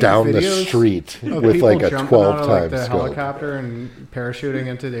you Or guys seen down the videos street of with people like a jumping 12 out of, like, times the scope. helicopter and parachuting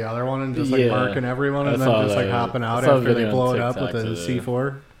into the other one and just like Yeah. marking everyone I and then saw just like that. hopping out I saw a after they video on blow it up with TikTok the today.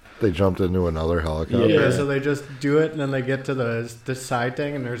 C4. They jumped into another helicopter. Yeah. Yeah. So they just do it and then they get to the side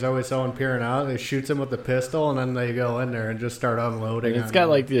thing and there's always someone peering out. They shoots them with the pistol and then they go in there and just start unloading. And it's on got them.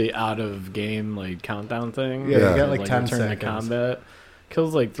 like the out of game like countdown thing. Yeah, you Yeah. got like 10 return to seconds. combat.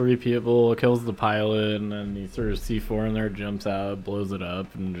 Kills like 3 people, kills the pilot, and then he throws C4 in there, jumps out, blows it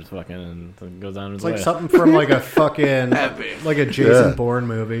up, and just fucking goes on his It's like way. something from like a fucking Epic. like a Jason Yeah. Bourne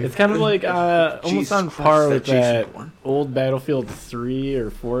movie. It's kind of like almost Jesus on Christ, par with Jason that Bourne. old Battlefield 3 or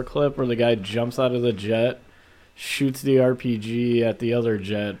 4 clip where the guy jumps out of the jet, shoots the RPG at the other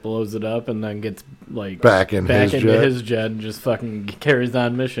jet, blows it up, and then gets like Back in his into jet. his jet and just fucking carries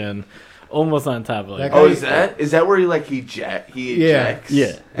on mission. Almost on top of like That Oh, guy- is that where he ejects? Yeah. And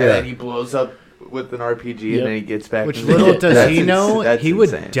Yeah. then he blows up with an RPG Yep. and then he gets back. Which in little the- does That's he know, that's he would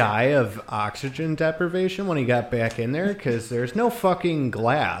insane. die of oxygen deprivation when he got back in there because there's no fucking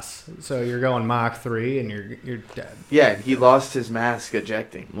glass. So you're going Mach 3 and you're dead. Yeah, he lost his mask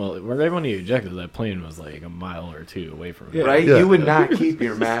ejecting. well, right when he ejected, that plane was like a mile or 2 away from him. Yeah. Right? Yeah. You would not keep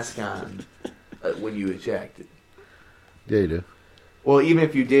your mask on when you ejected. Yeah, you do. Well, even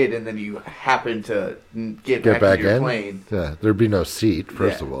if you did, and then you happen to get Get back, back in your in? plane. Yeah, there'd be no seat,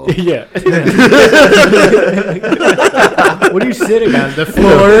 first Yeah. of all. Yeah. What are you sitting on? The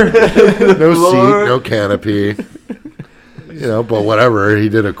floor? No Floor. seat, no canopy. You know, but whatever. He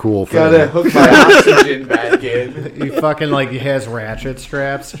did a cool thing. Gotta hook my oxygen back in. He fucking like he has ratchet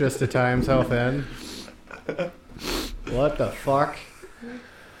straps just to tie himself in. What the fuck?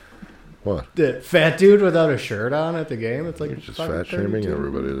 What? The fat dude without a shirt on at the game? It's like You're just fucking fat shaming 32.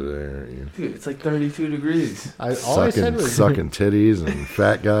 everybody today, aren't you? Dude, it's like 32 degrees. All I said was Sucking titties and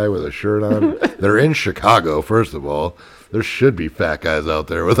fat guy with a shirt on. They're in Chicago, first of all. There should be fat guys out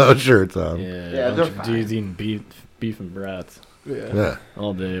there without shirts on. Yeah, Yeah, a bunch they're of fine. dudes eating beef and brats yeah. Yeah,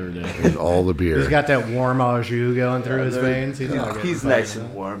 all day, every day. and all the beer. He's got that warm au jus going through his veins. He's, not getting He's fucked nice up.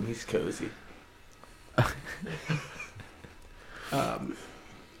 and warm. He's cozy.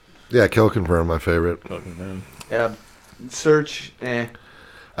 Yeah, kill confirm, my favorite. Fucking man. Yeah. Search, I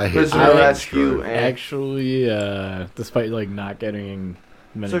hate Prisoner Search and Rescue, Destroy. Actually, despite like not getting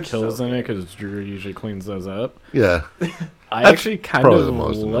many Search is kills in okay. it, because Drew usually cleans those up, Yeah, I That's actually kind probably of the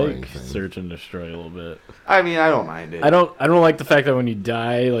most annoying like thing. search and destroy a little bit. I mean, I don't mind it. I don't like the fact that when you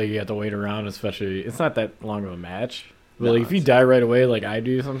die, like you have to wait around. Especially, it's not that long of a match. But No, like if you it's- die right away, like I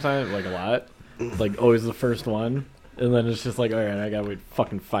do sometimes, like a lot, it's like always the first one, and then it's just like, all right, I gotta wait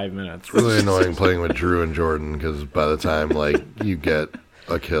fucking 5 minutes. it's really annoying playing with Drew and Jordan because by the time like you get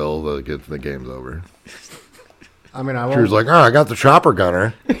a kill, the game's over. I mean, I Drew's won't. like, oh, I got the chopper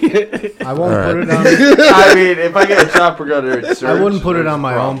gunner. I won't All put right. it on. I mean, if I get a chopper gunner and search, I wouldn't put it there's on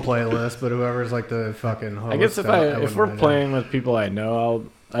my own problem. playlist, but whoever's like the fucking host. I guess if wouldn't we're mind it. playing with people I know,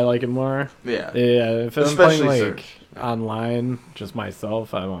 I like it more. Yeah. Yeah, if I'm Especially playing like search. online, just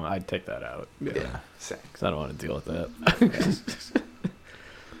myself, I'd take that out Yeah. Same. because I don't want to deal with that.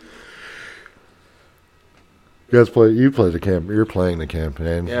 You guys play? You play the camp? You're playing the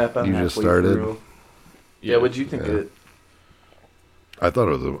campaign. Yeah, if I'm you just halfway started. through. Yeah, what'd you think Yeah. of it? I thought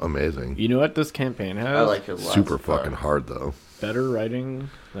it was amazing. You know what this campaign has? I like it a lot. Super fucking hard though. Better writing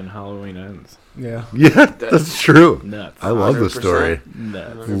than Halloween Ends. Yeah. Yeah, that's true. Nuts. I love the 100%. story.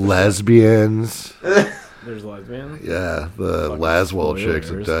 Nuts. Lesbians. There's lesbians? Yeah, the Fucking Laswell chicks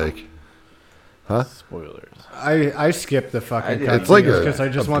at spoilers. Dyke. Huh? Spoilers. I skipped the I fucking did. cutscenes It's like because I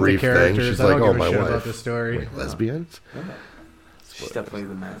just a want the brief thing. characters. She's I don't like, "Oh, give a my shit wife." about the story. Wait, lesbians? She's definitely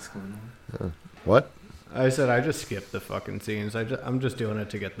the masculine one. What? I said I just skipped the fucking scenes. I'm just doing it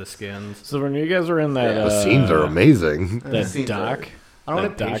to get the skins. So when you guys were in that... Yeah, The scenes are amazing. That Scenes dock? I don't That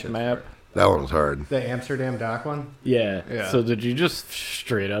have dock patience map? for it. That one was hard. The Amsterdam dock one. Yeah. Yeah. So did you just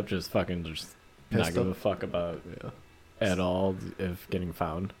straight up just fucking just not Pistol? give a fuck about at all if getting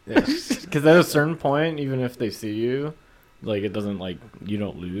found? Yeah. Because at a certain point, even if they see you, like it doesn't like you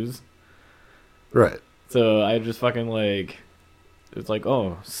don't lose. Right. So I just fucking like it's like,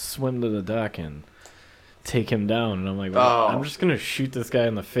 oh, swim to the dock and take him down, and I'm like, well, I'm just gonna shoot this guy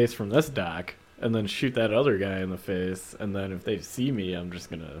in the face from this dock, and then shoot that other guy in the face, and then if they see me, I'm just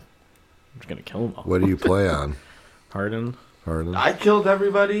gonna kill them all. What do you play on? Harden. Harden? I killed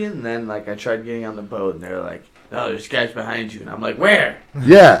everybody, and then like I tried getting on the boat, and they're like, "No, there's guys behind you," and I'm like, "Where?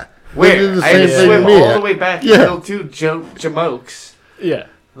 Yeah. They Where?" did the I had to same thing swim to me. all the way back Yeah. and kill two jamokes. Yeah.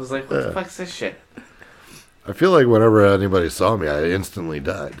 I was like, "What the fuck's this shit?" I feel like whenever anybody saw me, I instantly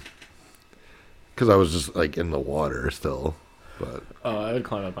died. Because I was just like in the water still. But Oh, I would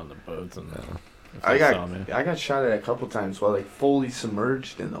climb up on the boats and if I they saw me. got shot at a couple times while like fully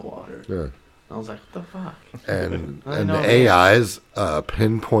submerged in the water. yeah. I was like, "What the fuck?" And I and know. the AI's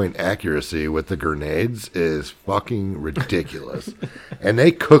pinpoint accuracy with the grenades is fucking ridiculous. And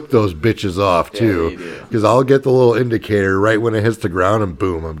they cook those bitches off Yeah, too. they do. Because I'll get the little indicator right when it hits the ground and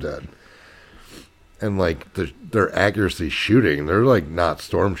boom, I'm dead. And like their accuracy shooting, they're like not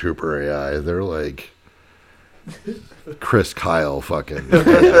Stormtrooper AI. They're like Chris Kyle fucking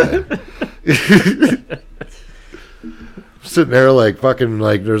AI. Sitting there like fucking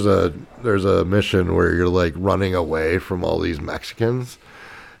like there's a mission where you're like running away from all these Mexicans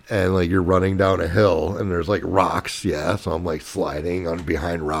and like you're running down a hill and there's like rocks, yeah, so I'm like sliding on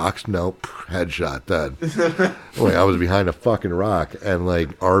behind rocks, nope, headshot dead. Like I was behind a fucking rock and like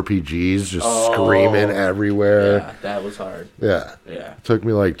RPGs just screaming everywhere. Yeah, that was hard. Yeah. Yeah. It took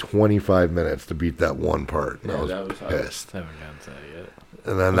me like 25 minutes to beat that one part. And Yeah, I was, that was hard. pissed. Haven't gotten to that yet.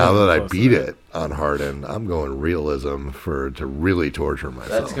 And then now that I Close beat enough. it on Harden, I'm going realism to really torture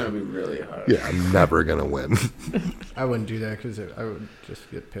myself. That's gonna be really hard. Yeah, I'm never gonna win. I wouldn't do that because I would just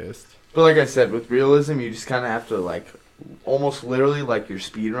get pissed. But like I said, with realism, you just kind of have to like, almost literally like you're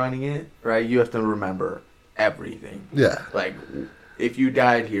speed running it, right? You have to remember everything. Yeah, Like, if you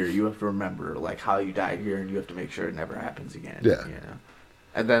died here, you have to remember like how you died here, and you have to make sure it never happens again. Yeah. You know,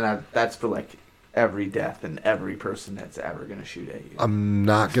 and then that's for like every death and every person that's ever gonna shoot at you. I'm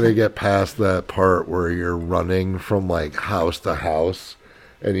not gonna get past that part where you're running from like house to house,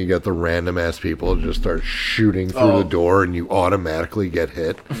 and you get the random ass people just start shooting through the door, and you automatically get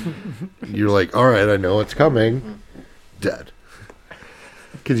hit. You're like, all right, I know it's coming. Dead.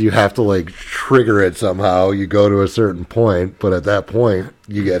 Because you have to like trigger it somehow. You go to a certain point, but at that point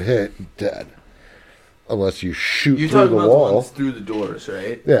you get hit, dead. Unless you shoot You're through talking the about the wall. ones through the doors,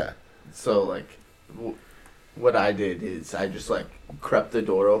 right? Yeah. So like, what I did is I just like crept the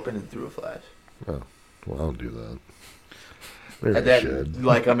door open and threw a flash. Oh, well, I don't do that. Maybe And I then, should.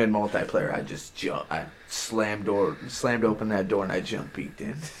 like, I'm in multiplayer. I just I slammed open that door, and I jump peeked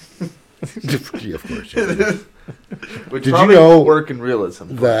in. Yeah, of course you did. Which Did you probably know won't work in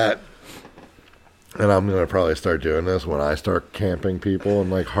realism. but- That, and I'm gonna probably start doing this when I start camping people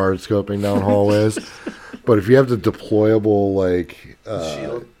and like hard scoping down hallways. But if you have the deployable like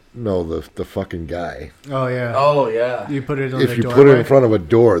Shield? no, the fucking guy. Oh yeah. Oh yeah. You put it on If the you doorway. put it in front of a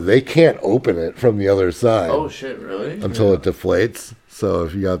door, they can't open it from the other side Oh shit! Really? until it deflates. So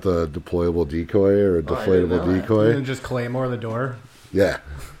if you got the deployable decoy or a Oh, I didn't know deflatable that. And decoy, then just claymore the door. yeah,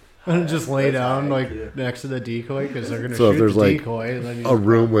 And just lay that's down my like idea. next to the decoy because they're gonna So if shoot there's, the like, decoy. And then you a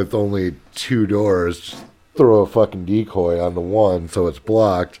room with only 2 doors, just throw a fucking decoy on the one so it's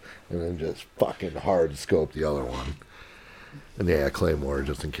blocked, and then just fucking hard scope the other one. And yeah, Claymore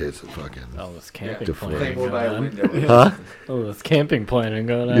just in case it fucking. Oh, this Yeah. camping Deflate. planning Claymore by a going on. window. Huh? Oh, this camping planning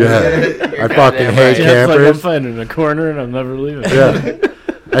going on. Yeah. You're I fucking goddamn hate right. Yeah, it's like I'm campers. finding a corner and I'm never leaving. Yeah.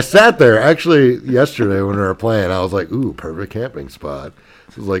 I sat there actually yesterday when we were playing. I was like, ooh, perfect camping spot.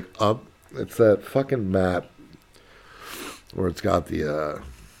 It was like up. It's that fucking map where it's got the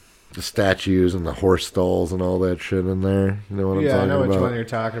statues and the horse stalls and all that shit in there. You know what I'm yeah, I talking know which about? one you're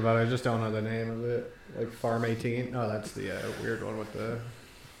talking about. I just don't know the name of it. Like Farm 18. Oh, that's the weird one with the.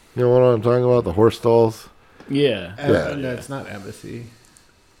 You know what I'm talking about? The horse stalls. Yeah. It's not Embassy.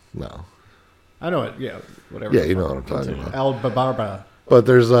 No. I know it. Yeah, whatever. Yeah, you know what I'm talking about. El Barba. But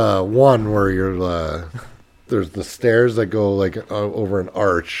there's one where you're there's the stairs that go like over an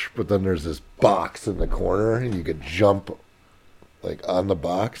arch, but then there's this box in the corner, and you could jump like on the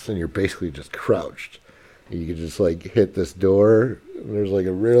box, and you're basically just crouched. And you could just like hit this door, and there's like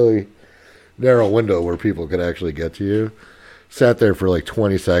a really narrow window where people could actually get to you. Sat there for like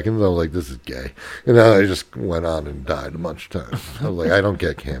 20 seconds. I was like, this is gay. And then I just went on and died a bunch of times. I was like, I don't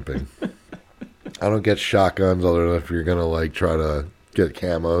get camping. I don't get shotguns other than if you're going to like try to get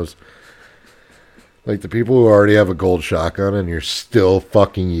camos. Like the people who already have a gold shotgun and you're still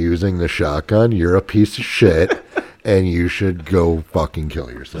fucking using the shotgun, you're a piece of shit and you should go fucking kill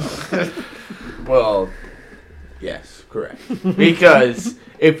yourself. Well, yes, correct. Because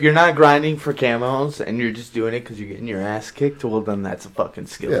if you're not grinding for camos and you're just doing it because you're getting your ass kicked, well, then that's a fucking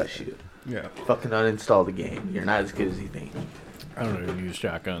skill issue. Yeah. Fucking uninstall the game. You're not as good as you think. I don't even use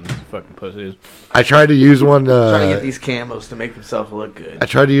shotguns. Fucking pussies. I tried to use one. Trying to get these camos to make themselves look good. I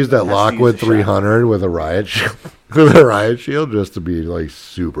tried to use that Lockwood 300 with a riot shield, just to be like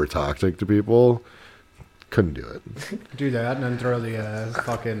super toxic to people. Couldn't do it. Do that and then throw the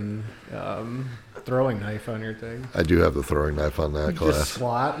fucking throwing knife on your thing. I do have the throwing knife on that class. Just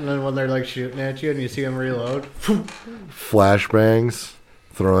slot, and then when they're like shooting at you and you see them reload, Flashbangs,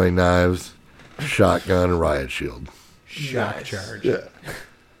 throwing knives, shotgun, riot shield. shock charge. Yeah.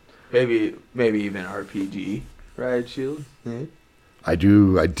 Maybe even RPG riot shield. Yeah. I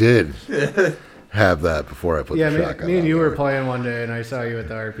did have that before I put Yeah, the shotgun me and on you were there. playing one day, and I saw you at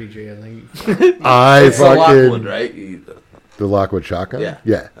the RPG, and then It's the Lockwood, right? The Lockwood shotgun? Yeah.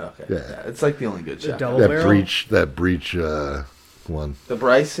 Yeah. Okay. Yeah. Yeah, it's like the only good shot. double That barrel? breach one. The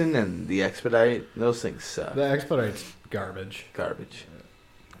Bryson and the Expedite, those things suck. The Expedite's garbage. Garbage.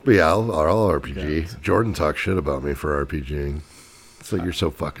 But yeah, I'll RPG. Yeah. Jordan talks shit about me for RPGing. It's like, you're so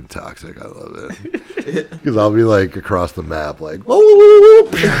fucking toxic. I love it. Because I'll be like across the map, like, whoa, whoa,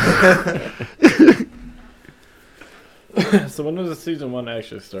 whoa, whoa. So when does the season 1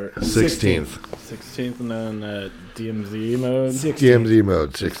 actually start? 16th. 16th, and then DMZ mode. DMZ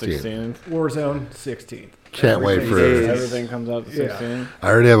mode, 16th. 16th. Warzone 16th. Can't wait for it. Everything comes out to 16th. I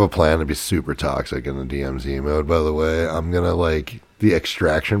already have a plan to be super toxic in the DMZ mode, by the way. I'm going to, like, the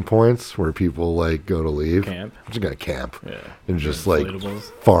extraction points where people, like, go to leave. Camp. I'm just going to camp. Yeah. And just, like, Inflatables.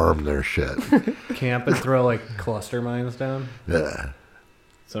 farm their shit. Camp and throw like cluster mines down. Yeah.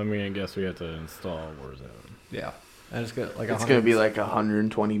 So I'm gonna guess we have to install Warzone. Yeah. And it's got like It's going to be like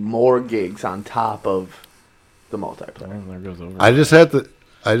 120 more gigs on top of the multiplayer. Well, there goes over. I just had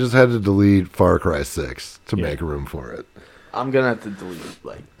to delete Far Cry 6 to Yeah. make room for it. I'm going to have to delete,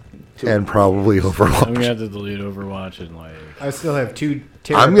 like, 2 And probably I'm Overwatch. gonna have to delete Overwatch and like I still have 2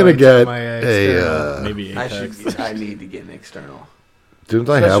 terabytes I'm going to get on my external. maybe Apex. I need to get an external. Didn't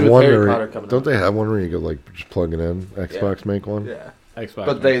I Especially have with one? Harry Or, Potter coming don't out. they have one where you could like just plug it in? Xbox make one. Yeah. Xbox.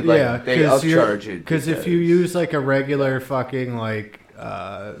 But they they upcharge it because if you use like a regular fucking like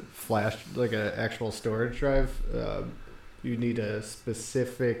flash, like an actual storage drive, you need a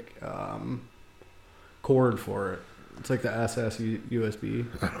specific cord for it. It's like the SS USB.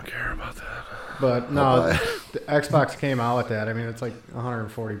 I don't care about that. But no, I'll buy the Xbox came out with that. I mean, it's like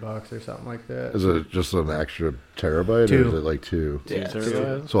 $140 or something like that. Is it just an extra terabyte, or 2. is it like 2? Yeah,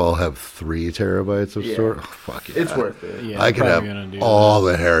 terabytes? So I'll have 3 terabytes of Yeah. storage. Oh, fuck yeah. it's worth it. Yeah, I I'm could probably gonna have do all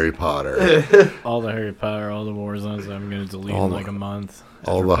the Harry Potter, that. All the Harry Potter, all the Warzones. I'm gonna delete All in the- like a month.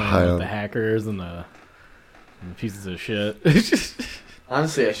 all After the playing high- with the hackers and the pieces of shit.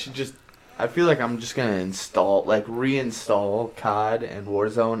 Honestly, I feel like I'm just gonna reinstall COD and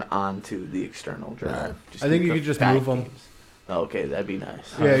Warzone onto the external drive. I think keep you the could just back move 'em. games. Okay, that'd be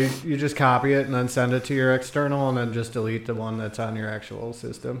nice. Yeah, you just copy it and then send it to your external, and then just delete the one that's on your actual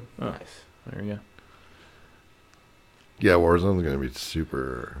system. Oh, Nice. there you go. Yeah, Warzone's gonna be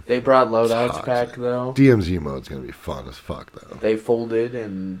super. They brought loadouts Toxic. back though. DMZ mode's gonna be fun as fuck though. They folded,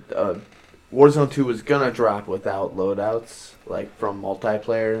 and Warzone 2 was gonna drop without loadouts, like from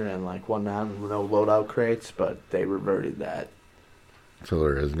multiplayer and like whatnot, no loadout crates, but they reverted that. So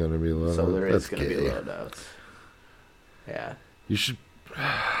there is gonna be loadouts. So there is That's gonna be gay. loadouts. Yeah. You should.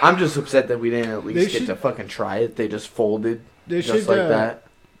 I'm just upset that we didn't at They least get should- to fucking try it. They just folded They just should like that.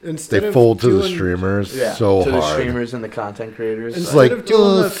 instead They of fold to the doing- streamers Yeah, so to the hard. streamers and the content creators. It's It's Like, like, of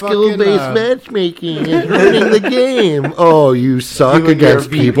doing the skill-based fucking, matchmaking is ruining the game. Oh, you suck You and your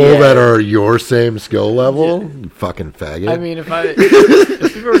against people VPN. that are your same skill level? You fucking faggot. I mean, if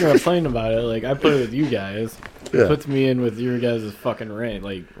people were complaining about it, like I play with you guys, Yeah. it puts me in with your guys' fucking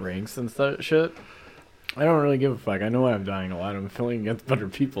ranks and stuff shit. I don't really give a fuck. I know I'm dying a lot. I'm filling against better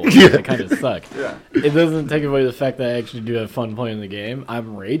people. Yeah. I kind of suck. Yeah. It doesn't take away the fact that I actually do have fun playing the game.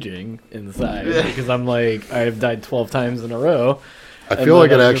 I'm raging inside because I'm like, I've died 12 times in a row. I feel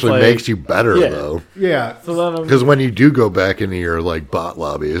like it actually makes you better, Yeah. though. Yeah. So then I'm Because when you do go back into your, like, bot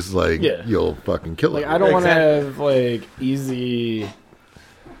lobbies, like, Yeah. you'll fucking kill like, it. I don't want to Exactly. have like easy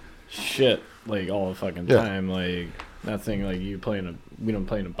shit like all the fucking Yeah. time. Like, not saying like we don't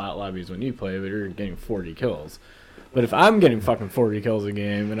play in a bot lobbies when you play, but you're getting 40 kills. But if I'm getting fucking 40 kills a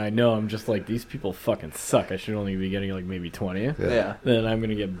game and I know I'm just like, these people fucking suck, I should only be getting like maybe 20, Yeah. then I'm going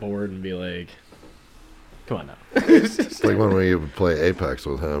to get bored and be like, come on now. It's like when we would play Apex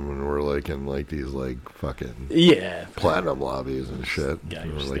with him and we're, like, in, like, these, like, fucking Yeah. platinum lobbies and shit. Yeah, And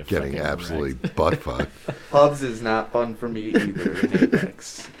you we're, just like, get getting fucking absolutely butt-fucked. Pubs is not fun for me either in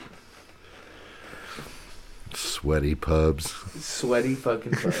Apex. Sweaty pubs. Sweaty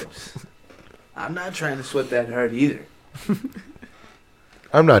fucking pubs. I'm not trying to sweat that hard either.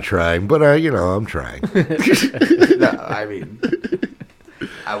 I'm not trying, but, I'm trying. No, I mean,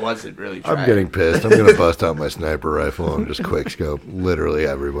 I wasn't really trying. I'm getting pissed. I'm going to bust out my sniper rifle and just quickscope literally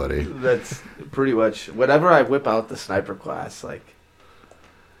everybody. That's pretty much whenever I whip out the sniper class, like,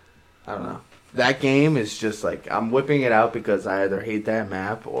 I don't know. That game is just like, I'm whipping it out because I either hate that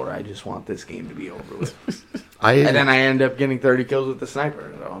map or I just want this game to be over with. And then I end up getting 30 kills with the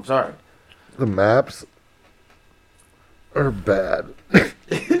sniper. So I'm sorry. The maps are bad.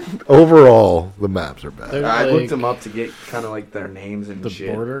 Overall, the maps are bad. They're- I like, looked them up to get kind of like their names and The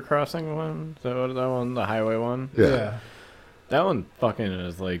shit. border crossing one? Is that what that one? The highway one? Yeah. That one fucking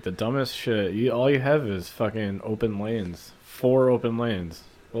is like the dumbest shit. All you have is fucking open lanes. 4 open lanes.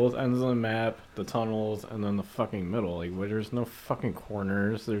 Both ends of the map, the tunnels, and then the fucking middle. Like, where there's no fucking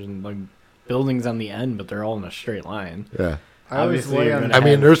corners. There's like buildings on the end, but they're all in a straight line. Yeah. I always Obviously, lay you're on. gonna I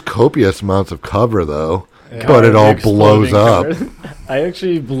mean, have there's copious amounts of cover, though. Yeah. But it all Exploding blows up. cars. I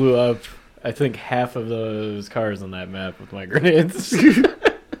actually blew up, I think, half of those cars on that map with my grenades.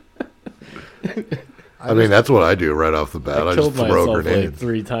 I mean, that's what I do right off the bat. I just killed throw myself like grenades.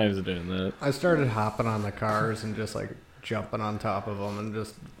 3 times doing that. I started hopping on the cars and just like jumping on top of them and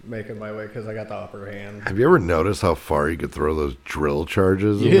just making my way because I got the upper hand. Have you ever noticed how far you could throw those drill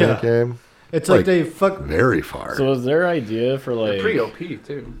charges in Yeah. that game? It's Like, like they fuck. Very far. So was their idea for They're like pretty OP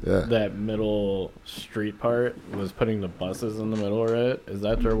too. yeah. that middle street part was putting the buses in the middle, right? Is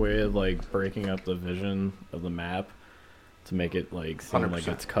that their way of like breaking up the vision of the map to make it like seem like 100%.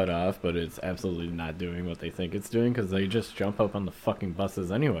 it's cut off, but it's absolutely not doing what they think it's doing because they just jump up on the fucking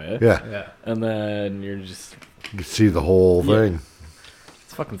buses anyway. Yeah. Yeah. And then you're just You can see the whole Yeah. thing.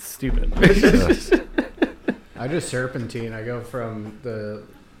 it's fucking stupid. I just serpentine. I go from the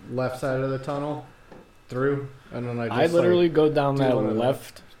left side of the tunnel through, and then I just literally like, go down do that one of those.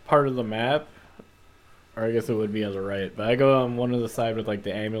 left part of the map, or I guess it would be on the right. But I go on one of the side with like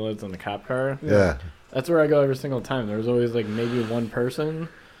the ambulance and the cop car. Yeah. That's where I go every single time. There's always like maybe one person,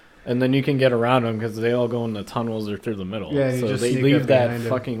 and then you can get around them because they all go in the tunnels or through the middle. Yeah, you so just they sneak leave up that behind 'em.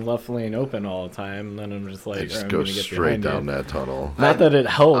 fucking left lane open all the time, and then I'm just They like, just "Alright, go I'm gonna get straight behind down you." that tunnel. Not that it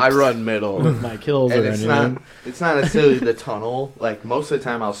helps. I run middle. with my kills And or it's anything. not necessarily the tunnel. Like most of the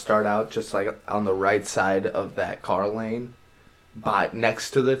time I'll start out just like on the right side of that car lane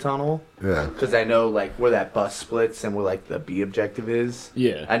next to the tunnel Yeah. because I know like where that bus splits and where like the B objective is.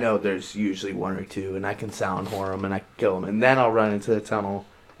 Yeah. I know there's usually 1 or 2 and I can sound horn them and I can kill them and then I'll run into the tunnel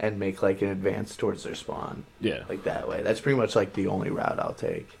and make like an advance towards their spawn Yeah. like that way. That's pretty much like the only route I'll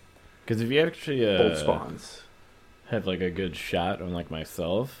take. Because if you actually Both spawns. have like a good shot on like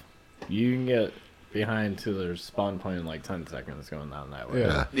myself, you can get behind to their spawn point in like 10 seconds going down that way.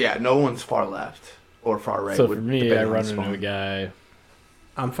 Yeah. Yeah. Yeah, no one's far left or far right. So for would me, depend I on run spawn. into a guy,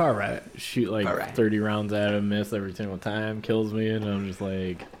 I'm far right. shoot like Alright. 30 rounds at him, miss every single time, kills me, and I'm just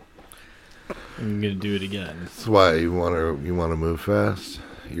like, I'm gonna do it again. That's why you want to move fast.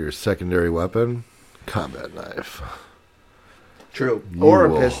 Your secondary weapon, combat knife. True. You Or a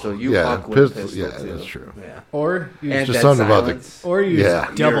will- pistol. You yeah, fuck with a pistol, pistol. yeah, too. that's true. Yeah. Or use, And just dead something about the- silence. or use Yeah.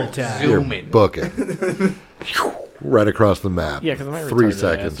 double You're tap. zoom- You're Zooming. booking. Right across the map. Yeah, because I'm 3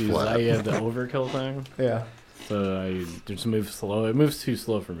 seconds I flat. have the overkill thing, Yeah. so I just move slow. It moves too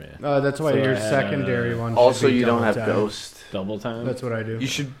slow for me. That's why So your I had, secondary one. Should Also, be you don't double have tap. ghost. Double time. That's what I do.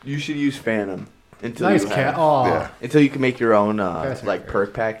 You should use Phantom until Nice you cat. have, Oh, Yeah. until you can make your own That's like not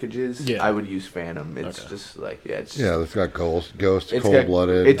perk packages. Yeah. I would use Phantom. It's Okay. just like it's Yeah, it's got ghost, it's got- cold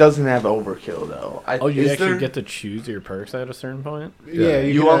blooded. It doesn't have overkill though. Oh, you is actually there- get to choose your perks at a certain point? yeah.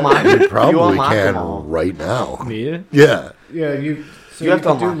 You can, unlock You You probably unlock can them all. right now. Me? Yeah. Yeah, you. So You you, have to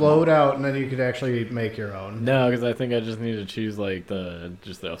could do unlock them. loadout, and then you could actually make your own. No, because I think I just need to choose like the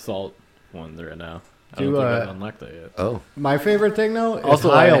assault one right now. I don't think I've unlocked that yet. Oh, My favorite thing though is Also,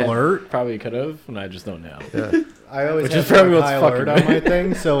 high I alert. Probably could have, and I just don't know. yeah. I always Which have is probably like, what's high fucking alert on me. my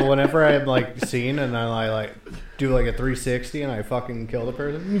thing. So whenever I'm like seen and I like do like a 360 and I fucking kill the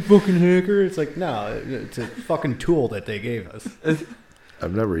person, you fucking hacker. It's like no, it's a fucking tool that they gave us.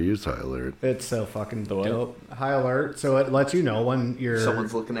 I've never used high alert. It's so fucking The what? dope. High alert, so it lets you know when you're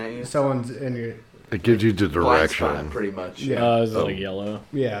Someone's looking at you. someone's in your It gives you the Blind spot, direction. pretty much. Yeah. Is it Oh. like yellow?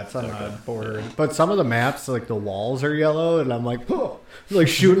 yeah, it's on the border. But some of the maps, like the walls are yellow, and I'm like, oh, like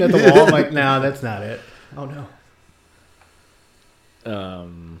shooting at the wall. I'm like, nah, that's not it. Oh no. Yeah,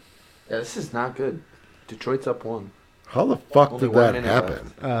 this is not good. Detroit's up 1. How the fuck Only did one that minute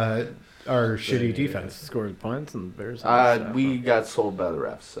happen? Our shitty They defense. scored points, and the Bears. had a shot. We got sold by the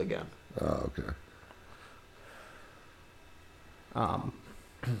refs again. Oh, okay.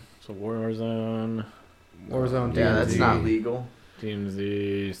 So Warzone, Warzone. Yeah, that's DMZ. not legal.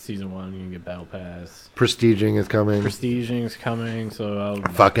 DMZ, Season 1, you can get Battle Pass. Prestiging is coming. Prestiging's coming, so I'll...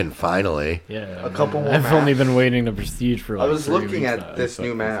 Fucking finally. Yeah. A couple more I've maps. only been waiting to Prestige for I like was 3 looking weeks at now. this Fuck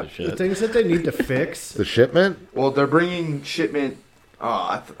new piece map. of shit. The things that they need to fix. The shipment? Well, they're bringing shipment.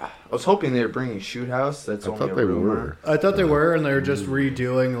 I was hoping they were bringing Shoot House. That's I only thought a they rumor. were. I thought they were, and they were just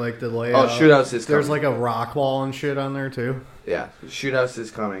redoing like the layout. Oh, Shoot House is coming. There's like a rock wall and shit on there too. Yeah, Shoot House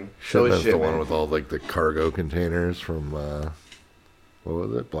is coming. So is Shipment's the one shipment. with all like the cargo containers from what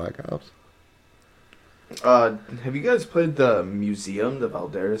was it? Black Ops? Have you guys played the museum, the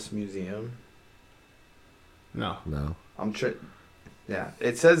Valderas Museum? No. No. I'm sure. Yeah,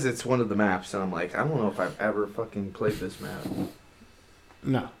 it says it's one of the maps, and I'm like, I don't know if I've ever fucking played this map.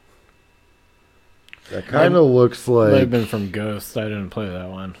 No. That kind of looks Might have like been from Ghost. I didn't play that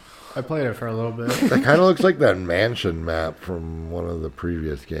one. I played it for a little bit. that kind of looks like that mansion map from one of the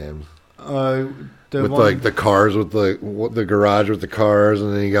previous games. The With one, like the cars with the garage with the cars,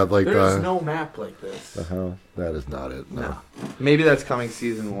 and then you got like There's the no map like this. the hell. That is not it. No. No. Maybe that's coming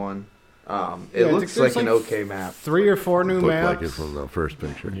season 1. It Yeah, I think looks like there's an like okay map. 3 or 4 new Looked maps. like it from the first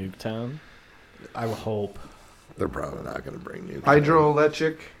picture. Nuketown. I will hope. They're probably not going to bring new.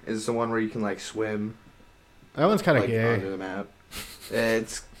 Hydroelectric is the one where you can like swim That one's kind of like gay. onto the map.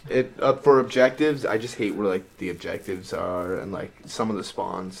 It's up for objectives. I just hate where like the objectives are and like some of the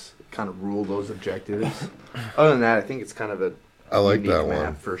spawns kind of rule those objectives. Other than that, I think it's kind of a I like unique that map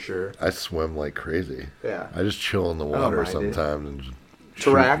one. for sure. I swim like crazy. Yeah. I just chill in the don't water mind it. sometimes and just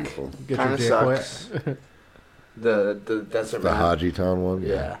shoot Tarak people. Get kind your of dick sucks. wet. the desert The map. Haji Town one.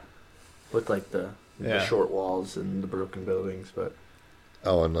 Yeah. With like the Yeah. short walls and the broken buildings, but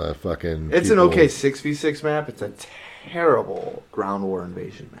Oh, and the fucking. it's an people- okay 6v6 map. It's a terrible ground war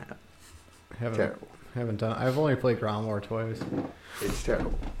invasion map. Terrible. Haven't done. I've only played Ground War twice. It's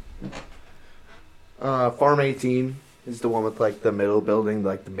terrible. Farm 18 is the one with like the middle building,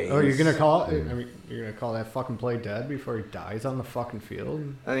 like the main. Oh, you're gonna call it? I mean, you're gonna call that fucking play dead before he dies on the fucking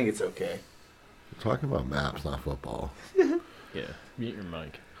field? I think it's okay. We're talking about maps, not football. Yeah. Mute your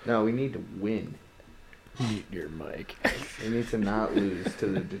mic. No, we need to win. Mute your mic. We need to not lose to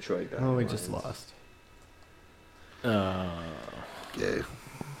the Detroit Lions. Oh, we just lost. Yeah.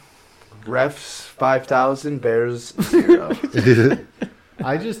 Refs 5,000, Bears 0.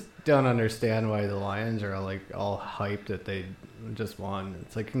 I just don't understand why the Lions are like all hyped that they just won.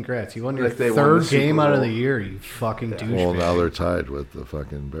 It's like, congrats, you won your Like they won the third game Super out of Bowl. the year. You fucking douchebag. Well, now they're tied with the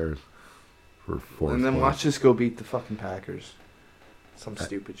fucking Bears for fourth. And then place. watch us go beat the fucking Packers. Some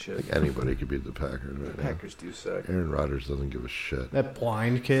stupid shit. Like anybody could beat the Packers right now. Packers do suck. Aaron Rodgers doesn't give a shit. That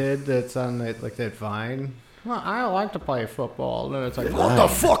blind kid that's on that like that Vine. Well, I like to play football. And then it's like, what the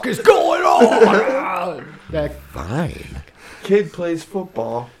fuck is going on? that, Fine. Kid plays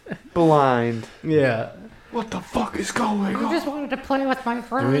football, blind. yeah. What the fuck is going on? wanted to play with my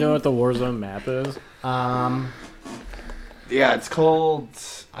friends. Do we know what the Warzone map is? Yeah, it's called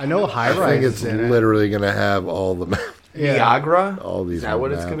I know High I think Rise it's is in it. literally gonna have all the maps. Yeah. Niagara. All these Is that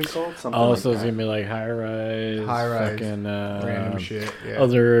what it's maps. gonna be called? Something Oh, like so it's that. gonna be like high rise, fucking Random shit. Yeah.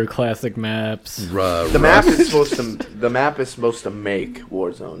 other classic maps. The map is supposed to make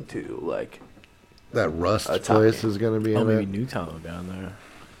Warzone 2 like That Rust a top place game. is gonna be Oh, in maybe it. Newtown will be on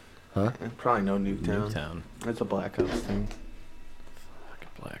there. probably no Nuketown. Newtown, That's a Black Ops thing. fucking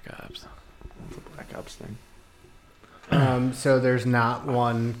Black Ops. That's a Black Ops thing. So there's not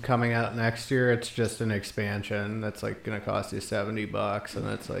one coming out next year. It's just an expansion that's like gonna cost you $70, and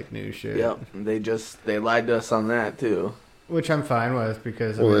it's like new shit. Yep. They lied to us on that too. Which I'm fine with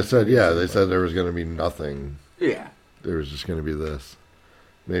because I Well, mean, they said there was gonna be nothing. Yeah. There was just gonna be this.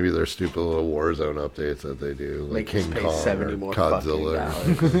 Maybe their stupid little Warzone updates that they do, like Make us King pay Kong 70 or more Godzilla.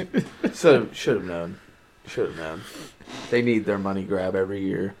 fucking dollars. Should have known. Should have known. They need their money grab every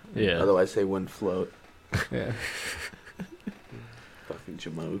year. Yeah. Otherwise they wouldn't float. Yeah. Fucking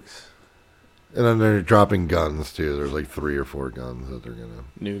jamokes. And then they're dropping guns too. There's like 3 or 4 guns that they're gonna.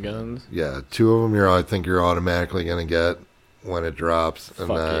 New guns. Yeah, 2 of them I think you're automatically gonna get when it drops, and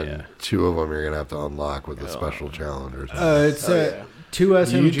Fuck then yeah. 2 of them you're gonna have to unlock with the Oh. special challenge or something. It's yeah. 2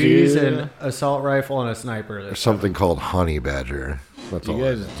 SMGs, do- an assault rifle, and a sniper. There's something called Honey Badger. That's Do all. you I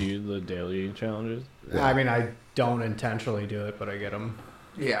guys know. do the daily challenges? Yeah. I mean, I don't intentionally do it, but I get them.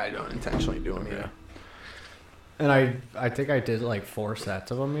 Yeah, I don't intentionally do them. Yeah. And I think I did like 4 sets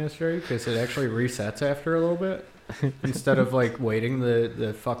of them yesterday because it actually resets after a little bit instead of like waiting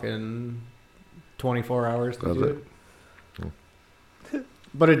the fucking 24 hours to Does do it? it.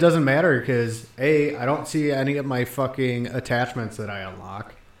 But it doesn't matter because I don't see any of my fucking attachments that I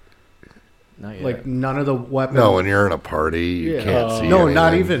unlock. Not yet. Like none of the weapons. No, when you're in a party, you Yeah. can't see. No,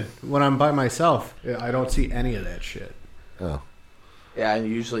 not anything. even when I'm by myself. I don't see any of that shit. Oh. Yeah, I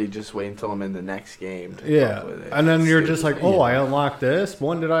usually just wait until I'm in the next game. To Yeah, fuck with it. and then you're Stupid. just like, oh, I unlocked this.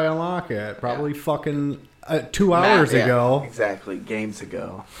 When did I unlock it? Probably fucking 2 hours Yeah, ago. Exactly, games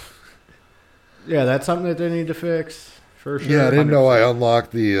ago. Yeah, that's something that they need to fix for sure. Yeah, I didn't know I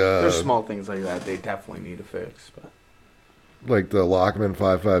unlocked the There's small things like that they definitely need to fix. But like the Lockman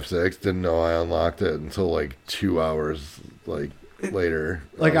 556. Didn't know I unlocked it until like 2 hours later.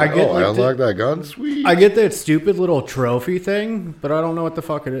 Like, I I get, like, unlocked that gun. Sweet. I get that stupid little trophy thing, but I don't know what the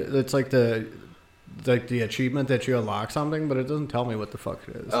fuck it is. It's like the achievement that you unlock something, but it doesn't tell me what the fuck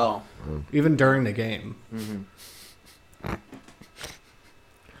it is. oh, Even during the game.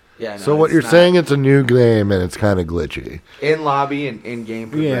 yeah. No, So what it's you're not- saying? It's a new game and it's kind of glitchy. in lobby and in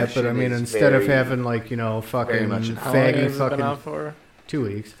game? Yeah, but I mean, is instead of very- having like fucking much an- How long faggy has it been fucking out for? 2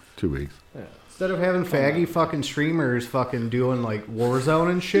 weeks. 2 weeks. Instead of having faggy fucking streamers fucking doing like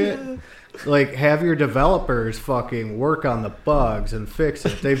Warzone and shit, like have your developers fucking work on the bugs and fix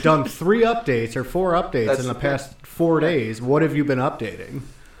it. They've done 3 updates or 4 updates That's in the the past 4 days. What have you been updating?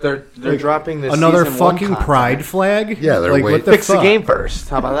 They're like, dropping this Another season 1 fucking content. pride flag? Yeah, they're like, waiting- what the Fix the fuck? game first.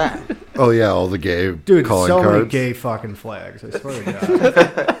 How about that? Oh yeah, all the gay Dude, calling so many cards. gay fucking flags. I swear to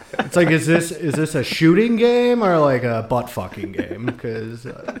God. It's like, is this a shooting game or like a butt fucking game? Because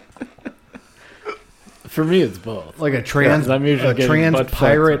For me, it's both. like a trans, I'm usually a getting trans butt fucked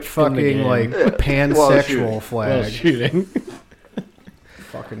pirate in the fucking game. like While pansexual shooting. Well, flag. shooting.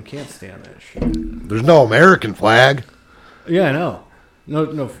 Fucking can't stand that shit. There's no American flag. Yeah, I know.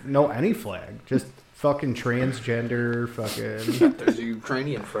 No, any flag. Just fucking transgender fucking. There's a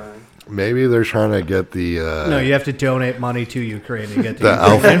Ukrainian flag. Maybe they're trying to get the No, you have to donate money to Ukraine to get the,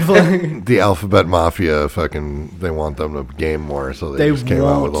 the Ukrainian flag. the alphabet mafia. Fucking, they want them to game more, so they, They just came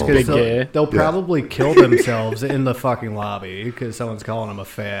out with won't all. because Big gay. they'll probably kill themselves in the fucking lobby because someone's calling them a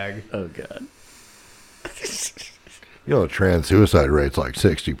fag. Oh god, You know, the trans suicide rate's like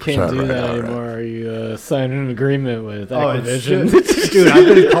 60% can't do right that now. Right? anymore. You signed an agreement with Oh, it's Activision. just, dude, I've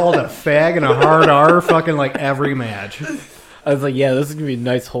been called a fag and a hard R fucking like every match. I was like, yeah, this is gonna be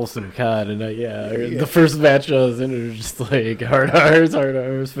nice, wholesome COD, and the first match I was in, it was just like hard R's,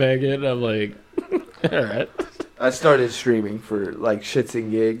 faggot. And I'm like, all right. I started streaming for like shits and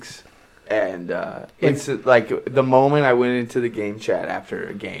gigs, and like the moment I went into the game chat after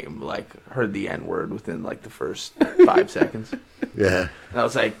a game, like heard the N word within like the first 5 seconds. Yeah. And I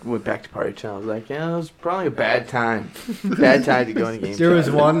was like, went back to party channel. I was like, yeah, it was probably a bad time to go in the game. There was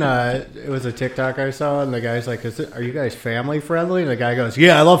chat. one, it was a TikTok I saw, and the guy's like, are you guys family friendly? And the guy goes,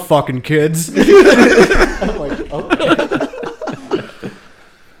 yeah, I love fucking kids. I'm like, okay.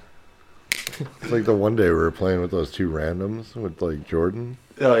 It's like the one day we were playing with those 2 randoms with like Jordan.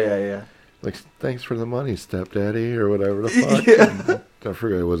 Oh yeah. Like, thanks for the money, stepdaddy, or whatever the fuck. I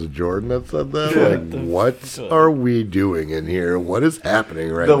forget, was it Jordan that said that? Like, what are we doing in here? What is happening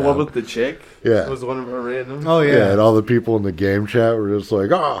right The now? one with the chick. Yeah. Was one of our randoms. Oh, Yeah, yeah. and all the people in the game chat were just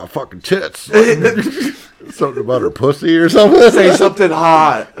like, fucking tits. Something about her pussy or something. Say something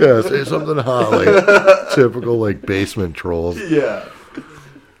hot. Yeah, say something hot, like typical like basement trolls. Yeah.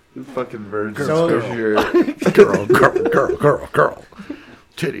 The fucking birds. So- Girl.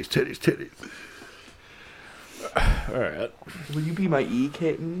 Titties. All right. Will you be my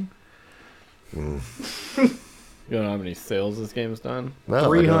kitten? You don't know how many sales this game's done? No,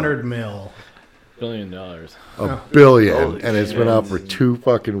 300 mil. $1 billion. a billion, Holy and it's been out for 2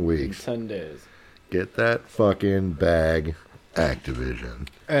 fucking In weeks. 10 days. Get that fucking bag, Activision.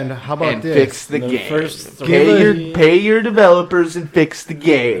 And how about And this? fix the The game. first Pay your developers and fix the In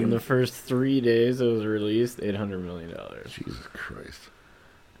game. the first 3 days it was released, $800 million. Jesus Christ.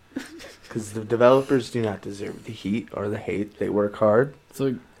 Because the developers do not deserve the heat or the hate. They work hard.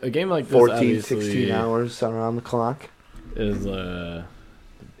 So a game like this 14, obviously 16 hours around the clock. is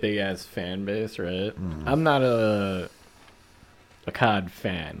big ass fan base, right? I'm not a COD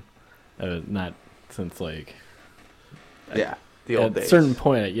fan, not since like Yeah, the old at days. a certain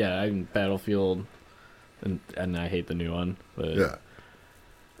point. Yeah, I'm Battlefield, and I hate the new one, but Yeah.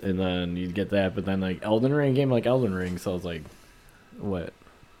 and then you get that, but then like Elden Ring, game like Elden Ring sells like what,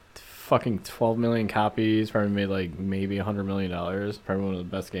 fucking 12 million copies, probably made like maybe $100 million, probably one of the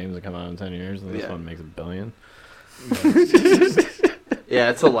best games that come out in 10 years, and this one makes $1 billion. Yeah,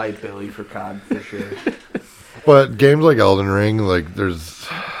 it's a light Billy for COD for sure. But games like Elden Ring, like there's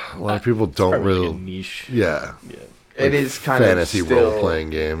a lot of people don't Probably really. like a niche. Yeah. Yeah. It is kind fantasy of still, role playing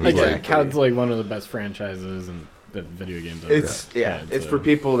games. Like, Like, COD's like one of the best franchises and the video games I've It's had, it's so. for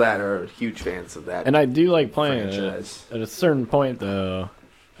people that are huge fans of that. And I do like playing it. franchise. At a certain point, though,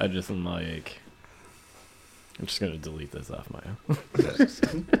 I just am like, I'm just gonna delete this off my.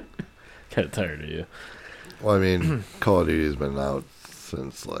 Kind of tired of you. well, I mean, Call of Duty's been out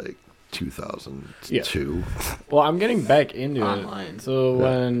since like 2002. Well, I'm getting back into Online. it. So Yeah.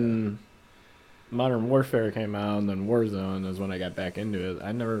 when Modern Warfare came out, and then Warzone is when I got back into it.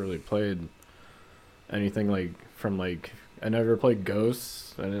 I never really played anything like from like. I never played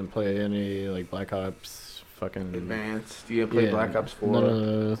Ghosts. I didn't play any like Black Ops. Fucking Advanced. Do you play Black Ops 4? None of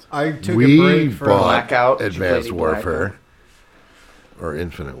those. I took We a break for bought Blackout. Did you play Advanced any Warfare Blackout? or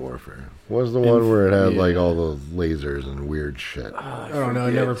Infinite Warfare. What was the one where it had like all the lasers and weird shit? I don't know. I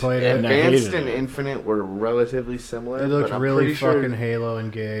never played it. And I Advanced hated and it. Infinite were relatively similar. It looked but I'm really pretty sure- fucking Halo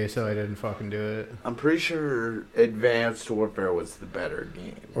and gay, so I didn't fucking do it. I'm pretty sure Advanced Warfare was the better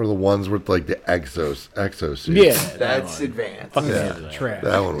game. Or the ones with like the exosuits. Yeah, That's one. Advanced. Fucking Yeah. hated that. Trash.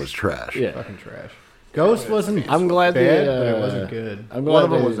 That one was trash. Yeah. Fucking trash. Ghost wasn't I'm glad bad, they, but it wasn't good. I'm One glad of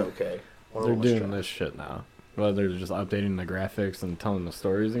them they- was okay. One of They're them was doing trash. this shit now. Well, they're just updating the graphics and telling the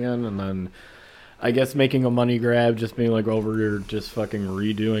stories again, and then I guess making a money grab, just being like over here, just fucking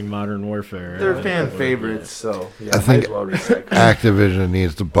redoing Modern Warfare. They're fan Like, favorites, so yeah, I think might as well recycle. Activision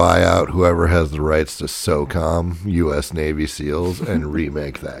needs to buy out whoever has the rights to SOCOM, U.S. Navy SEAls, and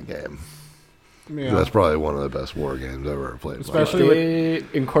remake that game. Yeah. That's probably one of the best war games I've ever played. in my Especially life.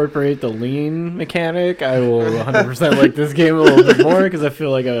 If they incorporate the lean mechanic, I will 100% like this game a little bit more because I feel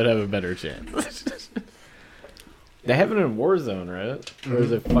like I would have a better chance. They have it in Warzone, right? Or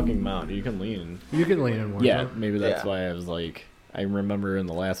is it fucking Mount? You can lean. You can lean in one. Yeah, maybe that's Yeah. why I was like, I remember in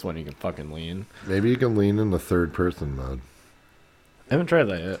the last one you can fucking lean. Maybe you can lean in the third person mode. I haven't tried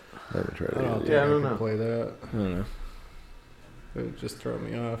that yet. I haven't tried I it don't yet. think Yeah, I I don't can know. play that. I don't know. It would just throw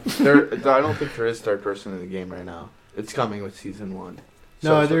me off. I don't think there is third person in the game right now. It's coming with season 1.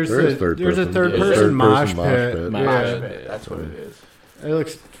 No, So- there's There is a third there's a person. third There's person third mosh person pit. mosh pit. Mosh Yeah. pit. That's what it is. It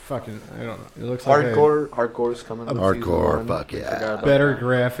looks fucking. I don't know. It looks like Hardcore is coming. with season Hardcore, 1. fuck I yeah. forgot a about better that.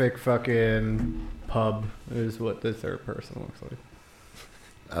 graphic fucking pub is what the third person looks like.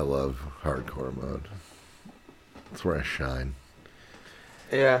 I love hardcore mode. That's where I shine.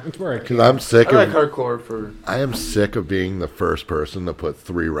 Yeah, It's where I Because I'm sick I like of. hardcore for. I am sick of being the first person to put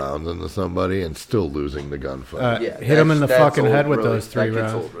 3 rounds into somebody and still losing the gunfight. Yeah, hit him in the that's fucking old head with really- those 3 that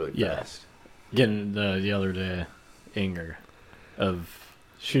gets rounds. old really Yeah. fast. Getting the other day, anger of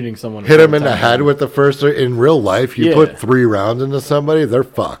shooting someone. Hit him one in the time. head with the first. In real life, you Yeah. put 3 rounds into somebody, they're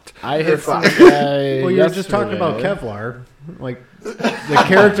fucked. I They're hit some fine. guy. Well, you were just talking about yesterday. Kevlar. Like the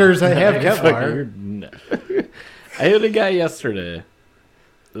characters that have Fucking- Kevlar. no. I hit a guy yesterday,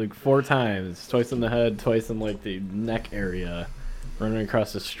 like 4 times, twice in the head, twice in like the neck area, running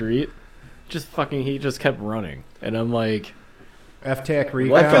across the street. He just kept running, and I'm like, F-Tac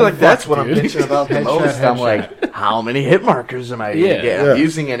recon. Well, I feel like that's what I'm dude. bitching about the Headshot, most. I'm headshot. like, how many hit markers am I Yeah. gonna get? Yeah. I'm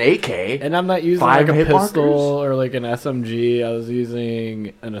using an AK. and I'm not using 5 like a hit pistol markers? or like an SMG. I was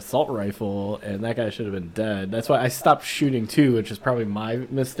using an assault rifle, and that guy should have been dead. That's why I stopped shooting too, which is probably my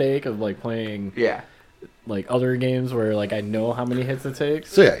mistake of like playing Yeah. like other games where like I know how many hits it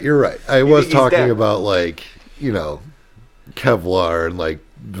takes. So yeah, you're right. I was He's talking dead. about like, Kevlar and like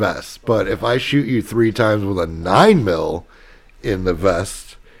vests. But if I shoot you 3 times with a 9mm in the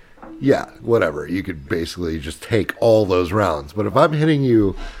vest, yeah, whatever. You could basically just take all those rounds. But if I'm hitting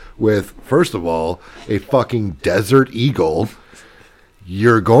you with, first of all, a fucking Desert Eagle,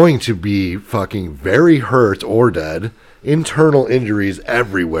 you're going to be fucking very hurt or dead, internal injuries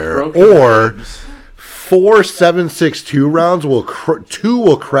everywhere, Broken or ribs. 4 7.62 rounds will 2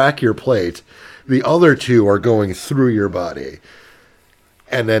 will crack your plate. The other 2 are going through your body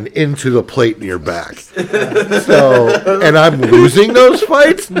and then into the plate in your back. So, and I'm losing those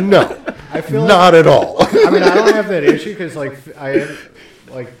fights? No, I feel not at all. I mean, I don't have that issue because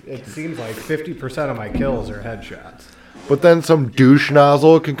it seems like 50% of my kills are headshots. But then some douche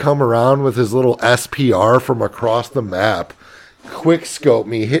nozzle can come around with his little SPR from across the map, quick scope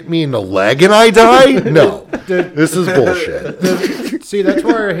me, hit me in the leg, and I die? No. This is bullshit. See, that's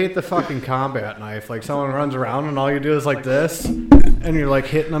where I hate the fucking combat knife. Like, someone runs around and all you do is like this, and you're like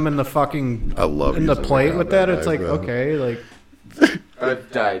hitting them in the fucking I love in the using plate the with that. combat It's like, knife, bro. okay, like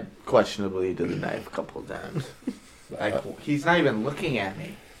I've died questionably to the knife a couple of times. He's not even looking at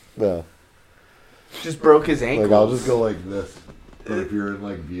me. No. Just broke his ankle. Like, I'll just go like this. But if you're in,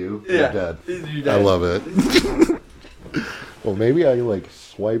 like, view, you're dead. You're dead. I love it. Well, maybe I, like,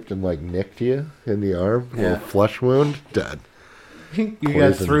 swiped and, like, nicked you in the arm. A little flesh wound. Dead. you got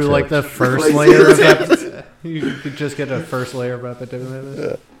Poison through like the tips. first Poison layer of tips. that. You could just get a first layer of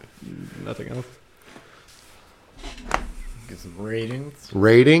repetitiveness. Nothing else. Get some ratings.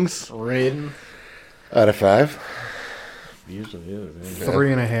 Ratings Rating. out of 5. Usually is. Yeah.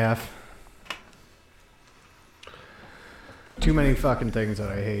 3.5. Too many fucking things that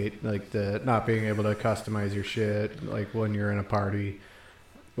I hate, like the not being able to customize your shit, like when you're in a party.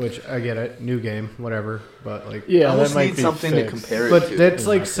 Which I get it, new game, whatever, but like I Yeah, that almost might need be something fixed. to compare it but to. that's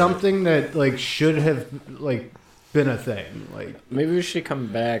like something that like should have like been a thing. Like Maybe we should come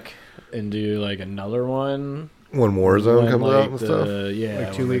back and do like another one. When Warzone when, comes like, out and stuff. Yeah,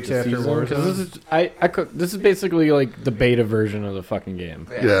 Like 2 when, weeks the after season- 'cause Warzone? This is this is basically like the beta version of the fucking game.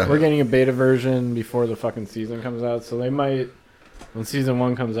 Yeah. We're getting a beta version before the fucking season comes out, so they might, when season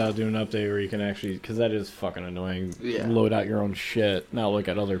 1 comes out, do an update where you can actually, because that is fucking annoying. Yeah. Load out your own shit, not look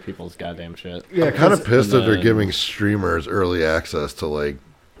at other people's goddamn shit. yeah, I'm kind of 'cause- pissed that they're then- giving streamers early access to, like,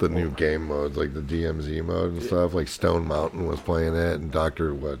 the new game modes, like the DMZ mode and stuff. Like, Stone Mountain was playing it, and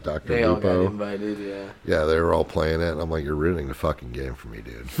Dr. They all got Lupo. invited, yeah. Yeah, they were all playing it, and I'm like, you're ruining the fucking game for me,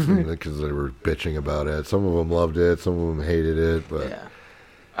 dude. Because they were bitching about it. Some of them loved it, some of them hated it, but Yeah.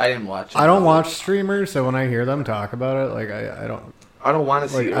 I didn't watch it. I don't watch streamers, so when I hear them talk about it, like I don't want to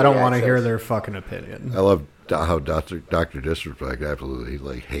see like it. I don't want to hear their fucking opinion. I love how Dr. Disrespect absolutely,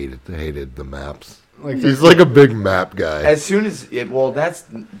 like, hated the maps. Like He's like a big map guy. As soon as that's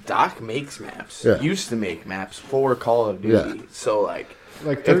Doc makes maps. Yeah. Used to make maps for Call of Duty. Yeah. So like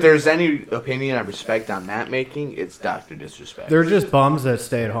like if there's any opinion I respect on map making, it's Dr. Disrespect. they're just bums that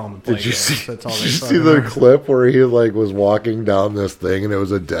stay at home and play Did you games. see? That's all Did they you see fucking the are. clip where he like was walking down this thing and it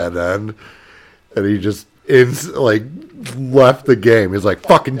was a dead end, and he just left the game. He's like,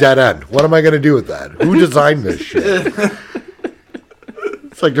 "Fucking dead end. What am I gonna do with that? Who designed this shit?"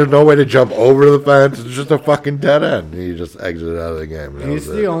 It's like there's no way to jump over the fence. It's just a fucking dead end. And he just exited out of the game. and that He's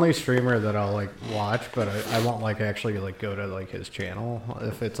was the it. only streamer that I'll like watch, but I won't like actually like go to like his channel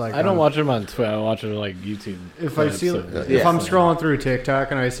if it's like I don't on- watch him on Twitch. I watch it on like YouTube. If I see clips of- if I'm Yeah. scrolling through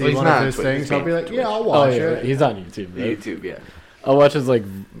TikTok and I see Well, he's one not of on his Twitch, things, he's I'll be on like, yeah, I'll Oh watch yeah, it. he's on YouTube. Right? YouTube, yeah. I'll watch his like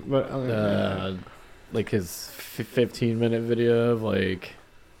But like his 15-minute video of like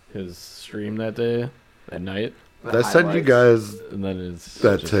his stream that day at night, The Did I send you highlights. guys and then it's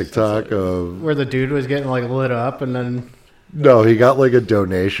that just- TikTok it's like- of where the dude was getting like lit up and then no, he got like a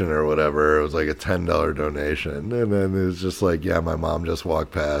donation or whatever. It was like a $10 donation, and then it was just like, yeah, my mom just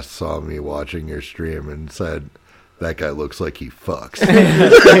walked past, saw me watching your stream, and said, "That guy looks like he fucks."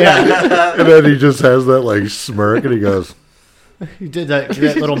 yeah, And then he just has that like smirk, and he goes, he did that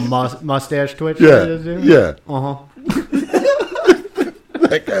little mustache twitch. "Yeah, Uh yeah, huh.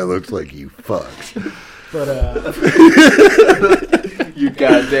 that guy looks like he fucks." But You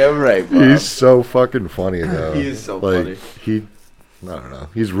goddamn right, Bob. He's so fucking funny though. He is so like, funny. I don't know.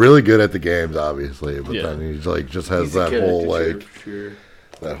 He's really good at the games, obviously, but Yeah. then he's like just has He's a that killer, whole for like sure.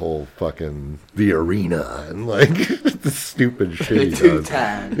 that whole fucking the arena and like the stupid shit he The two does.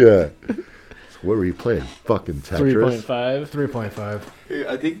 time. Yeah. So what were you playing? Fucking Tetris. 3.5 3.5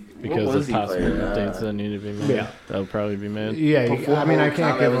 I think because what was of he possible playing? updates that need to be made. Yeah. That'll probably be made. Yeah, Before I mean, I Mortal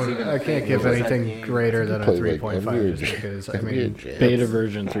can't Kombat give was even I a can't thing, give what was that anything game? greater than a Play, like, 3.5 NBA just because I NBA mean, Jam. Beta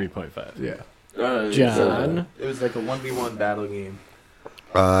version 3.5. yeah. John? It was like a 1v1 battle game.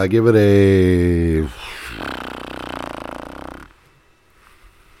 Give it a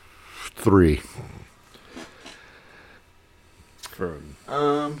 3. For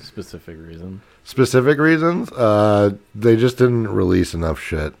specific reason. Specific reasons? They just didn't release enough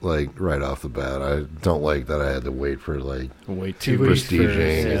shit like right off the bat. I don't like that I had to wait for like Wait Two 2 weeks for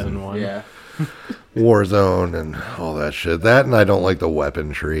prestiging season and- 1. Yeah. Warzone and all that shit. That and I don't like the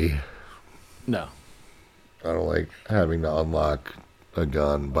weapon tree. No. I don't like having to unlock a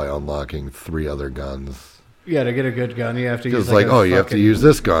gun by unlocking 3 other guns. Yeah, to get a good gun, you have to use It's like, a oh, you have to fucking- use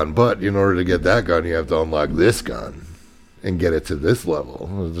this gun, but in order to get that gun, you have to unlock this gun and get it to this level.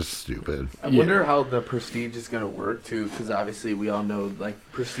 It's just stupid. I Yeah. wonder how the prestige is going to work too, because obviously we all know like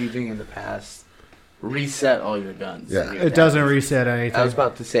prestiging in the past reset all your guns. Yeah. It doesn't reset anything. I was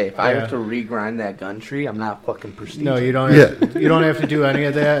about to say, if I Yeah. have to regrind that gun tree, I'm not fucking prestige. No, you don't. You don't have to do any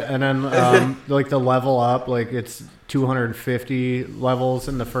of that. And then, like the level up, like it's 250 levels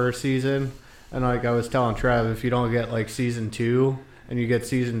in the first season. And like I was telling Trev, if you don't get like season 2 and you get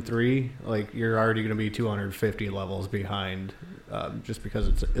season 3, like you're already going to be 250 levels behind, just because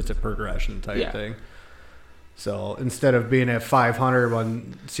it's a progression type thing. So instead of being at 500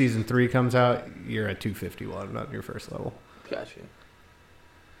 when season 3 comes out, you're at 251 on your first level. Gotcha.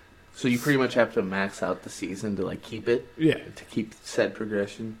 So you pretty much have to max out the season to like keep it. Yeah. To keep said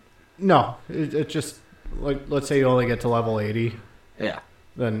progression. No, it just like let's say you only get to level 80, Yeah.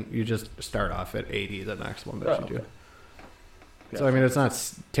 then you just start off at 80 the next one that you do. Okay. So I mean it's not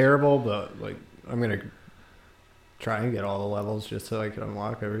terrible, but like I'm gonna try and get all the levels just so I can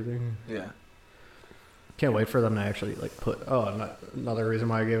unlock everything. Yeah. Can't wait for them to actually like put. Another reason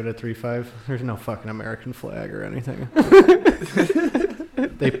why I gave it a 3.5. There's no fucking American flag or anything.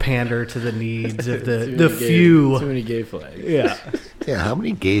 They pander to the needs of the few. Too many gay flags. Yeah, Yeah, how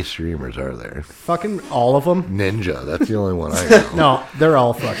many gay streamers are there? fucking all of them. Ninja, that's the only one I know. No, they're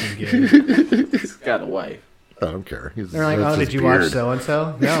all fucking gay. He's got a wife. I don't care. They're like, that's oh, his did you watch beard. so and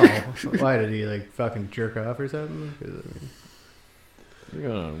so? No. Why did he like fucking jerk off or something? 'Cause, I mean,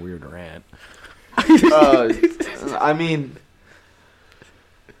 You're going on a weird rant. I mean,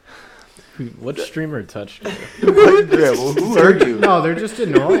 What streamer touched you? who are you? no, they're just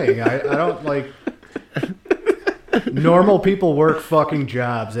annoying. I don't like. Normal people work fucking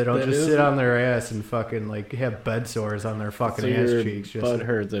jobs. They don't That just is- sit on their ass and fucking like have bed sores on their fucking So ass your cheeks. Just butt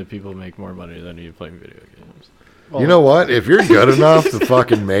hurts that people make more money than you playing video games. You know what? If you're good enough to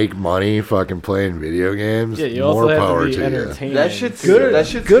fucking make money fucking playing video games, Yeah, you more also have power to be to you. entertaining. That shit's good. That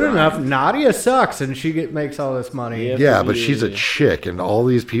shit's good fine. enough. Nadia sucks, and she makes all this money. Yeah. Yeah, but she's a chick, and all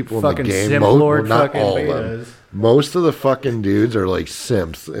these people in the Fucking game, simp well, lord not fucking all of them. betas. Most of the fucking dudes are like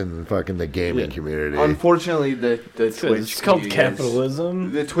simps in fucking the gaming Yeah. community. Unfortunately, the Twitch. It's called community is-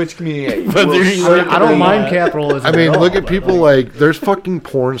 capitalism. The Twitch community. But will there you I, mean, certainly- I don't mind Yeah. capitalism. I mean, at look all, at but, people like there's fucking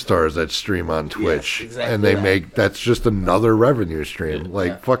porn stars that stream on Twitch, exactly and they that. make that's just another revenue stream.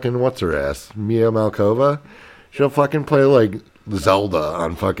 Like fucking what's her ass, Mia Malkova, she'll fucking play like Zelda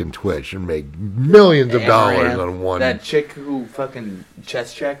on fucking Twitch and make millions of dollars Amaranth, on one. That chick who fucking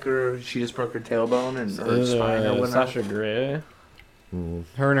chest check her, she just broke her tailbone and her spine or whatnot. Sasha Grey.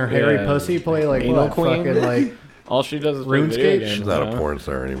 her and her hairy Yeah. pussy play like Anal what? queen? Fucking like All she does is play RuneScape? video games. She's not a now. porn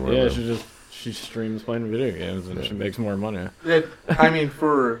star anymore. Yeah, though. she streams playing video games and she makes more money. I mean,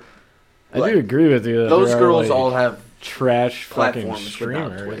 for I Like, do agree with you. That those there are, girls like, all have trash fucking platforms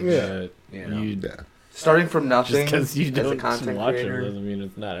without streamers. Twitch. that You know. you Yeah. starting from just nothing because you as a don't content watch creator. them doesn't mean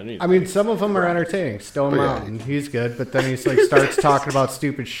it's not anything. I mean, some of them are entertaining. Stone But yeah. Mountain, he's good, but then he's like starts talking about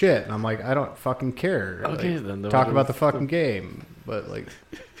stupid shit, and I'm like, I don't fucking care. Okay, Like, then talk about the fucking game, but like,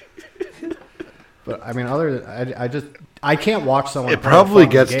 but I mean, other than I can't watch someone. It play a probably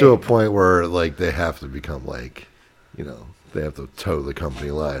fucking gets to a game. point where like they have to become like, you know, they have to toe the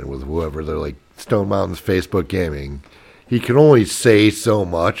company line with whoever they're like. Stone Mountain's Facebook Gaming, he can only say so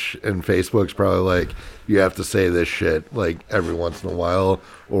much, and Facebook's probably like, you have to say this shit like every once in a while,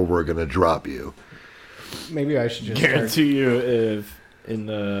 or we're gonna drop you. Maybe I should just start, guarantee you if in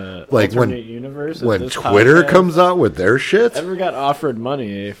the Like, when- alternate universe, if When this Twitter podcast comes out with their shit, ever got offered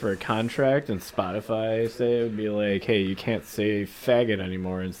money for a contract and Spotify say it would be like, hey, you can't say faggot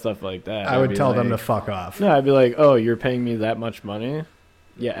anymore and stuff like that. I I'd would be tell them to like- fuck off. No, I'd be like, oh, you're paying me that much money?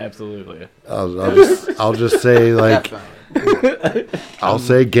 Yeah, absolutely. I'll just say like, I'll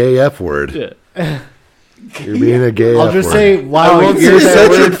say gay F word. Yeah. You're being a gay I'll F just word. say, wow, won't you're say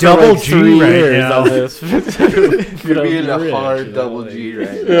that such word a for double like G 3 right years now. on this. You're being a hard double G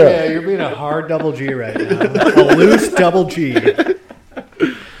right now. Yeah, you're being a hard double G right now. A loose double G.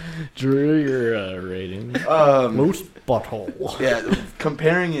 Drew, your rating. Loose butthole. Yeah,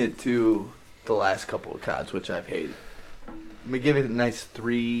 comparing it to the last couple of CODs, which I've hated, I'm gonna give it a nice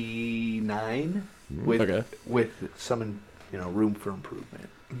 3.9 with Okay. with some room for improvement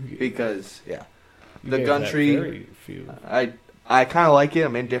because You the gave gun that tree very few. I kind of like it.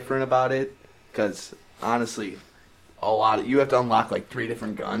 I'm indifferent about it because honestly, you have to unlock like 3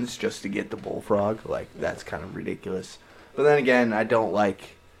 different guns just to get the bullfrog. Like that's kind of ridiculous. But then again, I don't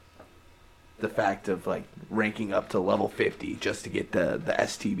like the fact of like ranking up to level 50 just to get the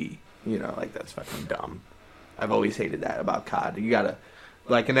STB. Like that's fucking dumb. I've always hated that about COD. You gotta,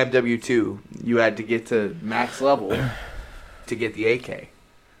 like in MW2, you had to get to max level to get the AK.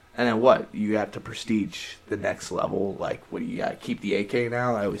 And then what? You have to prestige the next level. Like, what do you got? Keep the AK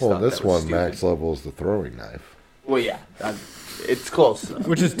now? I always Well, thought this that was one stupid. max level is the throwing knife. Well, yeah, it's close. Though.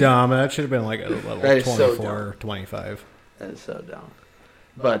 Which is dumb. That should have been like a level That is so 24 or dumb. 25. That is so dumb.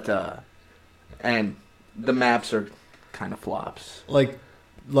 But and the maps are kind of flops. Like,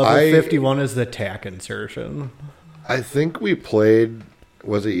 level 51 is the tack insertion. I think we played,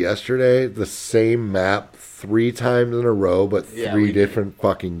 was it yesterday, the same map 3 times in a row, but Yeah, 3 we did. different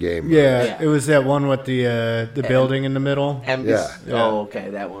fucking game modes. Yeah, Yeah. it was that one with the building in the middle. Yeah. Yeah. Oh, okay,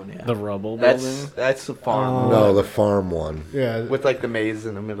 that one. Yeah. The rubble building. That's the farm. No, the farm one. Yeah. With like the maze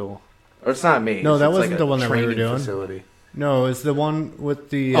in the middle. Or it's not a maze. No, that it's wasn't like the a one that we were training doing. Facility. No, it's the one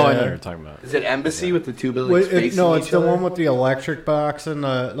with the. Oh, I know what you're talking about. Is it Embassy with the 2 buildings facing no, it's each the other? one with the electric box and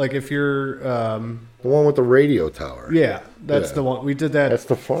the like. If you're, The one with the radio tower. yeah, that's Yeah. the one we did that. That's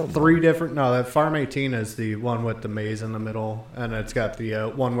the farm 3 one. different. No, that Farm 18 is the one with the maze in the middle, and it's got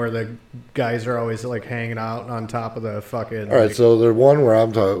the one where the guys are always like hanging out on top of the fucking. All right, like- so the one where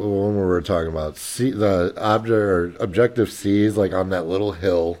the one where we're talking about, the objective C is like on that little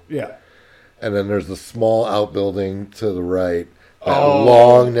hill, yeah, and then there's the small outbuilding to the right, that Oh.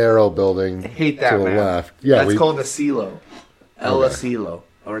 long narrow building I hate that to the map. left. Yeah, That's called a silo. El Okay. Asilo.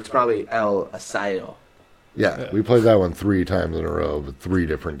 Or it's probably El Asilo. we played that one 3 times in a row, but 3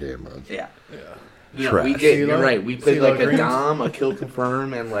 different game modes. Yeah. Trash. No, we did. You're Silo? right. We played Silo like a Greens? Dom, a Kill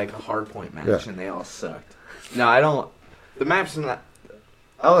Confirm, and like a Hardpoint match, Yeah. and they all sucked. No, I don't. The maps are not.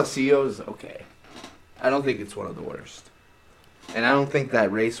 LSEO is okay. I don't think it's one of the worst. And I don't think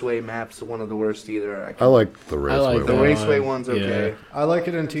that Raceway map's one of the worst either. I like the raceway like one. the that Raceway one. one's okay. I like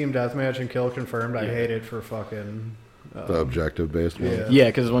it in Team Deathmatch and Kill Confirmed. I hate it for fucking. The objective based one. Yeah. Yeah,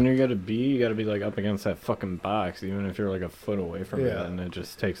 because when you go to B, you got to be like up against that fucking box, even if you're like a foot away from Yeah. it, and it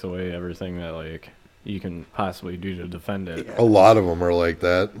just takes away everything that like you can possibly do to defend it. Yeah. A lot of them are like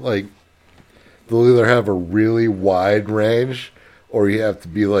that. Like, they'll either have a really wide range, or you have to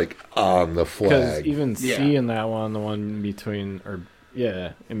be like on the Because flag. even Yeah. C in that one, the one between, or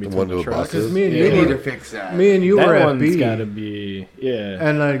yeah, in between one the to the trucks. buses? Because me and We you, need to were, fix that. me and you that were at one's B, got to be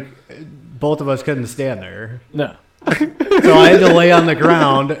and like both of us couldn't stand there. no. So I had to lay on the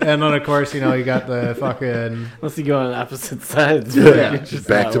ground, and then of course, you got the fucking. Unless you go on opposite sides. Yeah, it's just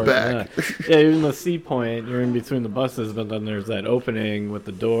back not to working back. out. Yeah, even the C point, you're in between the buses, but then there's that opening with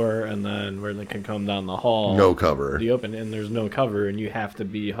the door, and then where they can come down the hall. No cover. The open, and there's no cover, and you have to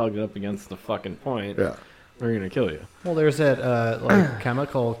be hugged up against the fucking point. Yeah. We're gonna kill you. Well, there's that like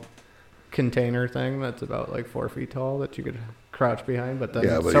chemical container thing that's about like 4 feet tall that you could crouch behind, but then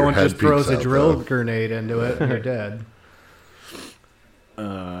Yeah, but someone your head just throws peeks a out, drill though. grenade into it, and you're dead.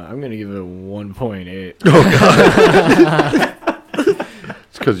 I'm gonna give it a 1.8.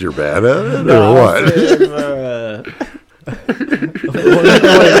 It's because you're bad at it, No, or I'll what? say,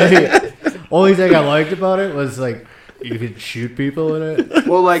 Only thing I liked about it was like you could shoot people in it.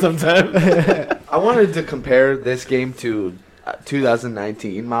 Well, like, sometimes. I wanted to compare this game to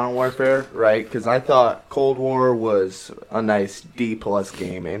 2019 Modern Warfare, right? Because I thought Cold War was a nice D+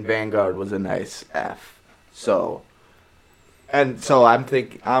 game, and Vanguard was a nice F. So I'm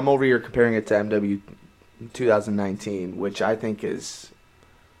over here comparing it to MW 2019, which I think is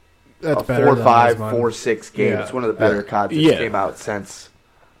That's a better 4.5, than this one. 4.6 game. Yeah. It's one of the better Yeah. CODs that Yeah. came out since,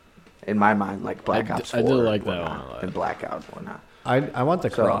 in my mind, like Black I Ops d- 4. I did like and that whatnot, one a lot. and Blackout and whatnot. I want the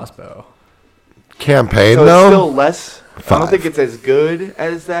So- crossbow. Campaign, So it's though? still less. I don't 5. think it's as good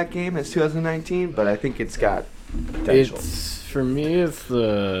as that game as 2019, but I think it's got potential. It's for me. It's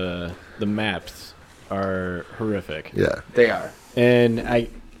the maps are horrific, Yeah. They are. and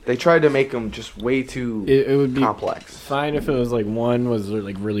They tried to make them just way too it would be complex. fine if it was like one was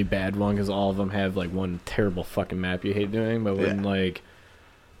like really bad one because all of them have like one terrible fucking map you hate doing, but when Yeah. like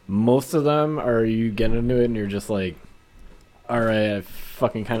most of them are you get into it and you're just like, all right, I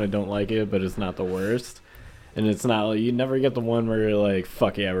fucking kind of don't like it, but it's not the worst. And it's not like you never get the one where you're like,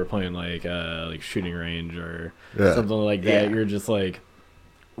 fuck yeah, we're playing like shooting range or Yeah. something like that. Yeah. You're just like,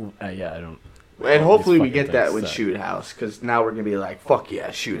 yeah, I don't. And hopefully we fucking get that things with suck. Shoot House, because now we're gonna be like, fuck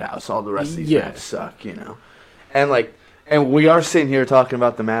yeah, Shoot House. All the rest of these Yeah. maps suck, And we are sitting here talking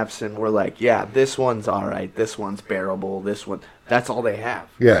about the maps, and we're like, yeah, this one's all right, this one's bearable, this one. That's all they have,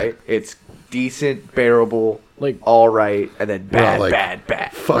 Yeah. right? It's decent, bearable, Like all right, and then We're not bad, like,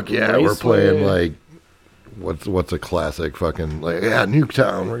 bad. Fuck yeah, Raceway. we're playing like what's a classic fucking like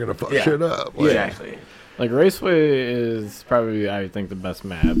Nuketown, we're gonna fuck Yeah. shit up. Like, Exactly. Like Raceway is probably I think the best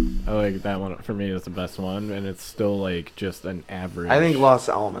map. I like that one for me. It's the best one, and it's still like just an average. I think Los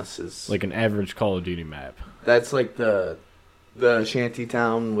Alamos is like an average Call of Duty map. that's like the shanty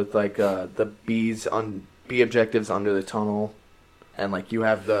town with like the bee objectives under the tunnel, and like you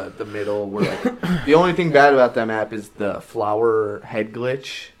have the middle where like the only thing bad about that map is the flower head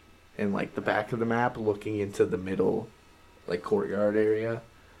glitch in like the back of the map, looking into the middle, like courtyard area.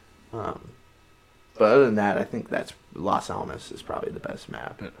 But other than that, I think that's Los Alamos is probably the best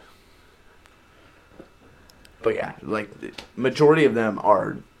map. But yeah, like the majority of them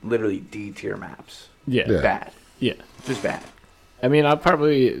are literally D tier maps. Yeah. Bad. Yeah. Just bad. I mean, I'll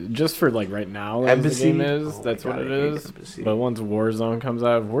probably, just for like right now, as Embassy? the game is, Oh that's my what God, it I hate is. Embassy. But once Warzone comes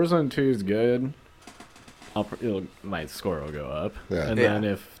out, if Warzone 2 is good, my score will go up. Yeah. And then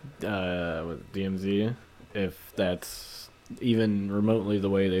if, with DMZ, if that's even remotely the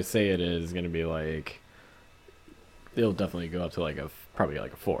way they say it is going to be like, it'll definitely go up to like probably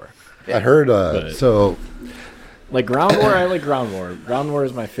like a 4. I heard, But- so Like Ground War, I like Ground War. Ground War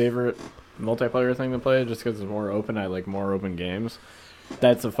is my favorite multiplayer thing to play just because it's more open. I like more open games.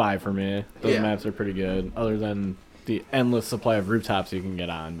 That's a 5 for me. Those Yeah. maps are pretty good, other than the endless supply of rooftops you can get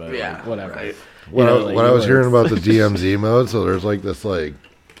on, but Yeah, like, whatever. right. when, You know, I, like, when I was you hearing about the DMZ mode, so there's like this like,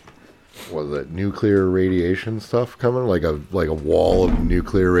 what is it, nuclear radiation stuff coming? Like a wall of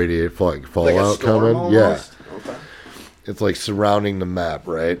nuclear radiation, like Like a fallout storm coming? almost? Okay. It's like surrounding the map,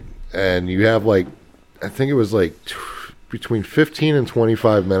 right? And you have like, I think it was like between 15 and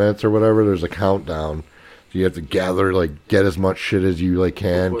 25 minutes or whatever. There's a countdown. You have to gather, like, get as much shit as you like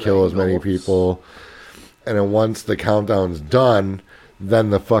can, Before kill that as many goes. people, and then once the countdown's done, then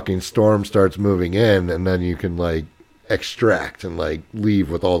the fucking storm starts moving in, and then you can like extract and like leave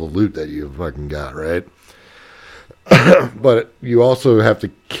with all the loot that you fucking got, right? But you also have to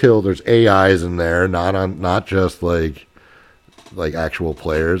kill. There's AIs in there, not just like actual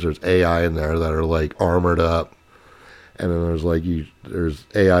players. There's AI in there that are like armored up, and then there's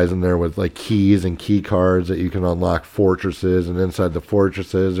AIs in there with like keys and key cards that you can unlock fortresses, and inside the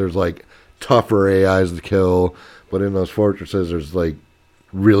fortresses there's like tougher AIs to kill, but in those fortresses there's like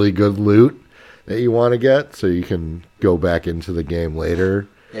really good loot that you want to get, so you can go back into the game later.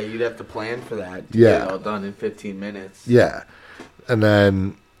 Yeah, you'd have to plan for that to Yeah. get it all done in 15 minutes. Yeah. And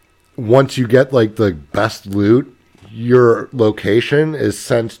then once you get like the best loot, your location is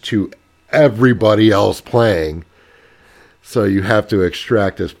sent to everybody else playing. So you have to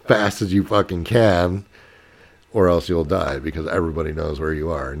extract as fast as you fucking can, or else you'll die because everybody knows where you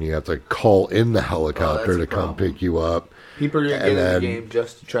are. And you have to call in the helicopter that's a to come problem. pick you up. People are going to And get in the then- game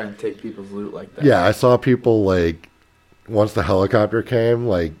just to try and take people's loot like that. Yeah, I saw people like, once the helicopter came,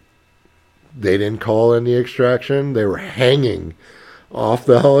 like, they didn't call in the extraction. They were hanging off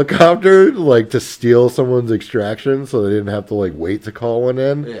the helicopter, like, to steal someone's extraction so they didn't have to, like, wait to call one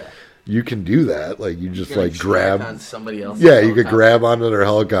in. Yeah. You can do that. Like, you just, You can like, extract grab. on somebody else's Yeah, you could helicopter. grab onto their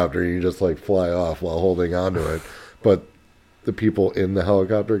helicopter and you just, like, fly off while holding onto it. But the people in the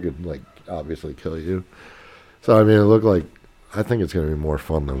helicopter could, like, obviously kill you. So, I mean, it looked like, I think it's going to be more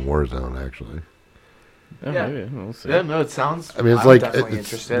fun than Warzone, actually. Yeah. Maybe. We'll see. Yeah, no, it sounds. I mean, it's I'm like definitely it's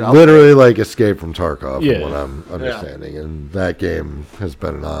interested. I'll literally like Escape from Tarkov, Yeah. from what I'm understanding. And that game has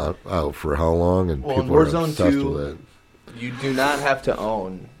been out for how long? And Well, in people are Warzone obsessed 2, with it. You do not have to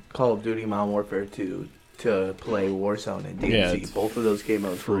own Call of Duty Modern Warfare 2 to play Warzone and Yeah, DMZ. it's Both of those game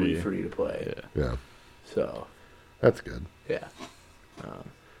modes will be free. free to play. Yeah. Yeah, So, that's good. yeah.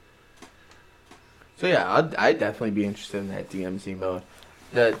 So yeah, I'd definitely be interested in that DMZ mode.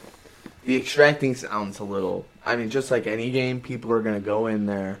 The extracting sounds a little. I mean, just like any game, people are gonna go in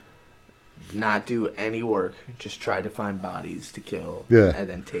there, not do any work, just try to find bodies to kill, Yeah. and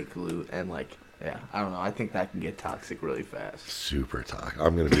then take loot and like, yeah, I don't know. I think that can get toxic really fast. Super talk.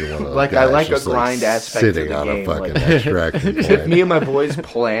 I'm gonna be one of those Like, I guys like a just, grind aspect to sitting the on game, a fucking like- extraction If point. me and my boys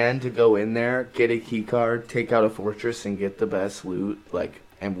plan to go in there, get a key card, take out a fortress, and get the best loot, like,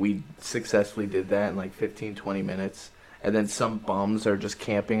 and we successfully did that in like 15, 20 minutes, and then some bums are just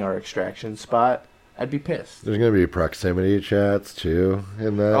camping our extraction spot, I'd be pissed. There's gonna be proximity chats too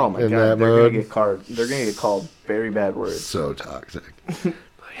in that Oh my in god, that they're mode. they're gonna get called very bad words. So toxic. Like,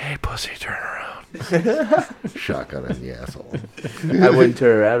 hey, pussy, turn around. Shotgun in the asshole. I wouldn't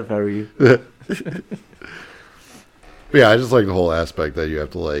turn around if I were you. But yeah, I just like the whole aspect that you have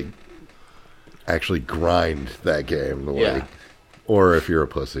to like actually grind that game to Yeah. like, or if you're a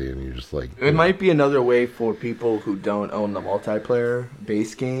pussy and you just like, It might be another way for people who don't own the multiplayer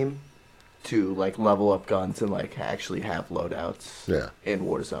base game to like level up guns and like actually have loadouts yeah, in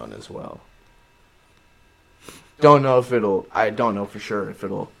Warzone as well. Don't know if it'll. I don't know for sure if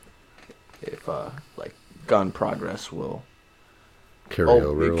like gun progress will carry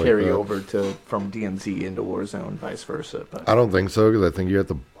over. Like carry that. over to from DMZ into Warzone, vice versa. But I don't think so because I think you have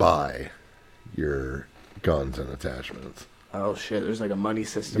to buy your guns and attachments. Oh shit! There's like a money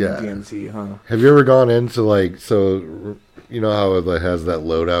system Yeah. in DMZ, huh? Have you ever gone into like so? You know how it has that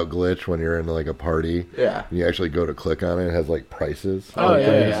loadout glitch when you're in like a party? Yeah. And you actually go to click on it. It has like prices. Oh,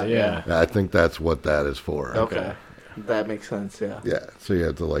 yeah, yeah, yeah. I think that's what that is for. Okay. That makes sense. Yeah. Yeah. So you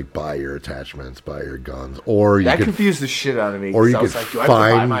have to like buy your attachments, buy your guns, or you That could confused the shit out of me. or 'cause you I was could like, do I have to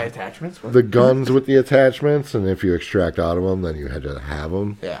buy find my attachments? What? the guns with the attachments, and if you extract out of them, then you had to have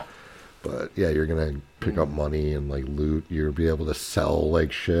them. Yeah. But yeah, you're gonna pick up money and like loot. You'll be able to sell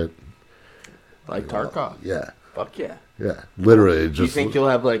like shit. Like Tarkov. Yeah. Fuck yeah. Yeah. Literally, Do you just. think you'll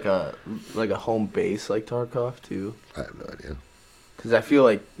have like a home base like Tarkov too? I have no idea. Because I feel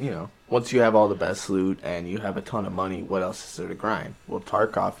like, once you have all the best loot and you have a ton of money, what else is there to grind? Well,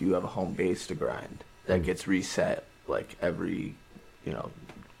 Tarkov, you have a home base to grind that gets reset like every,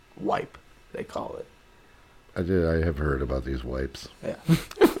 wipe, they call it. I have heard about these wipes. Yeah.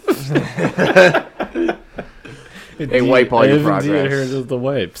 They wipe all your progress. I haven't heard of the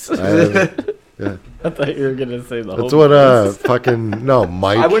wipes. Yeah. I thought you were gonna say the whole. That's what fucking no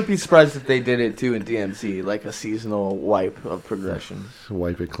Mike. I wouldn't be surprised if they did it too in DMC, like a seasonal wipe of progression.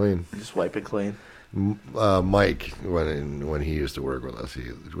 Wipe it clean. Just wipe it clean. Mike, when he used to work with us, he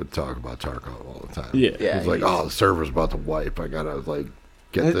would talk about Tarkov all the time. Yeah. He's like, "Oh, the server's about to wipe. I gotta like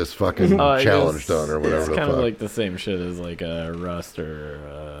get this fucking I challenge guess done or whatever." It's the kind fuck. of like the same shit as like a Rust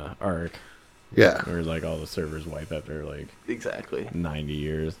or Arc, Yeah. where like all the servers wipe after like Exactly. 90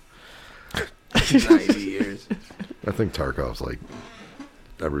 years. 90 years. I think Tarkov's like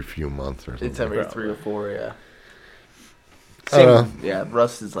every few months or something. It's every Probably. 3 or 4, yeah. Uh, Yeah,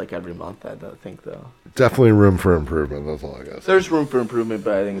 Rust is like every month, I don't think, though. Definitely room for improvement. That's all I got. There's room for improvement,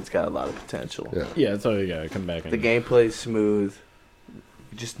 but I think it's got a lot of potential. Yeah. Yeah, that's all you gotta come back and The gameplay's smooth.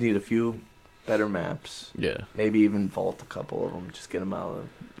 You just need a few better maps. Yeah. Maybe even vault a couple of them. Just get them out of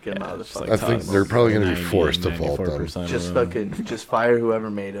the just fucking I think they're probably gonna be 90, forced to vault them. 94% of just them. fucking just fire whoever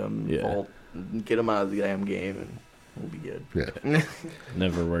made them. Yeah. Vault, get them out of the damn game, and we'll be good. Yeah.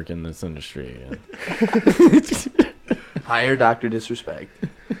 Never work in this industry again. Hire Dr. Disrespect.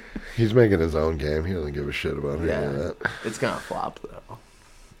 He's making his own game. He doesn't give a shit about any Yeah. of that. It's gonna flop though.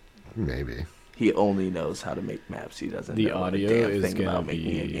 Maybe. He only knows how to make maps. He doesn't The know audio a damn is thing gonna about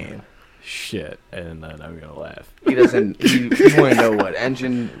making a be game. shit, and then I'm gonna laugh. He doesn't. He wouldn't know what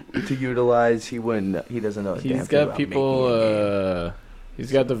engine to utilize. He wouldn't. He doesn't know. A damn He's thing got about people. making a game.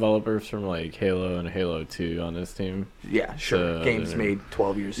 He's got developers from like Halo and Halo 2 on his team. Yeah, sure. so Games they're- made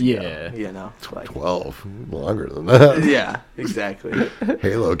 12 years ago. Yeah. You know. Like, 12. Longer than that. yeah, exactly.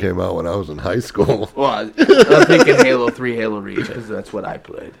 Halo came out when I was in high school. Well, I'm thinking Halo 3, Halo Reach, because that's what I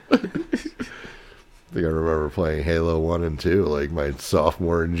played. I think I remember playing Halo 1 and 2 like my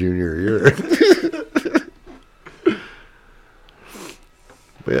sophomore and junior year.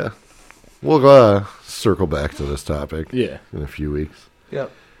 But yeah. We'll circle back to this topic Yeah. in a few weeks.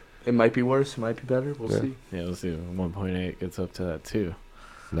 Yep. It might be worse. It might be better. We'll Yeah. see. Yeah, let's see. 1.8 gets up to that too.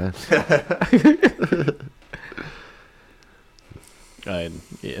 Nice.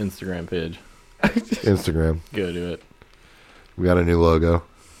 Instagram page. Instagram. Go to it. We got a new logo.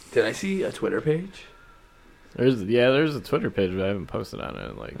 Did I see a Twitter page? There's a Twitter page, but I haven't posted on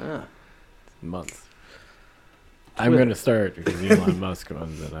it in like Ah. months. I'm Twitter. gonna start because Elon Musk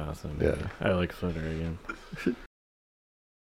owns it now. So maybe Yeah. I like Twitter again.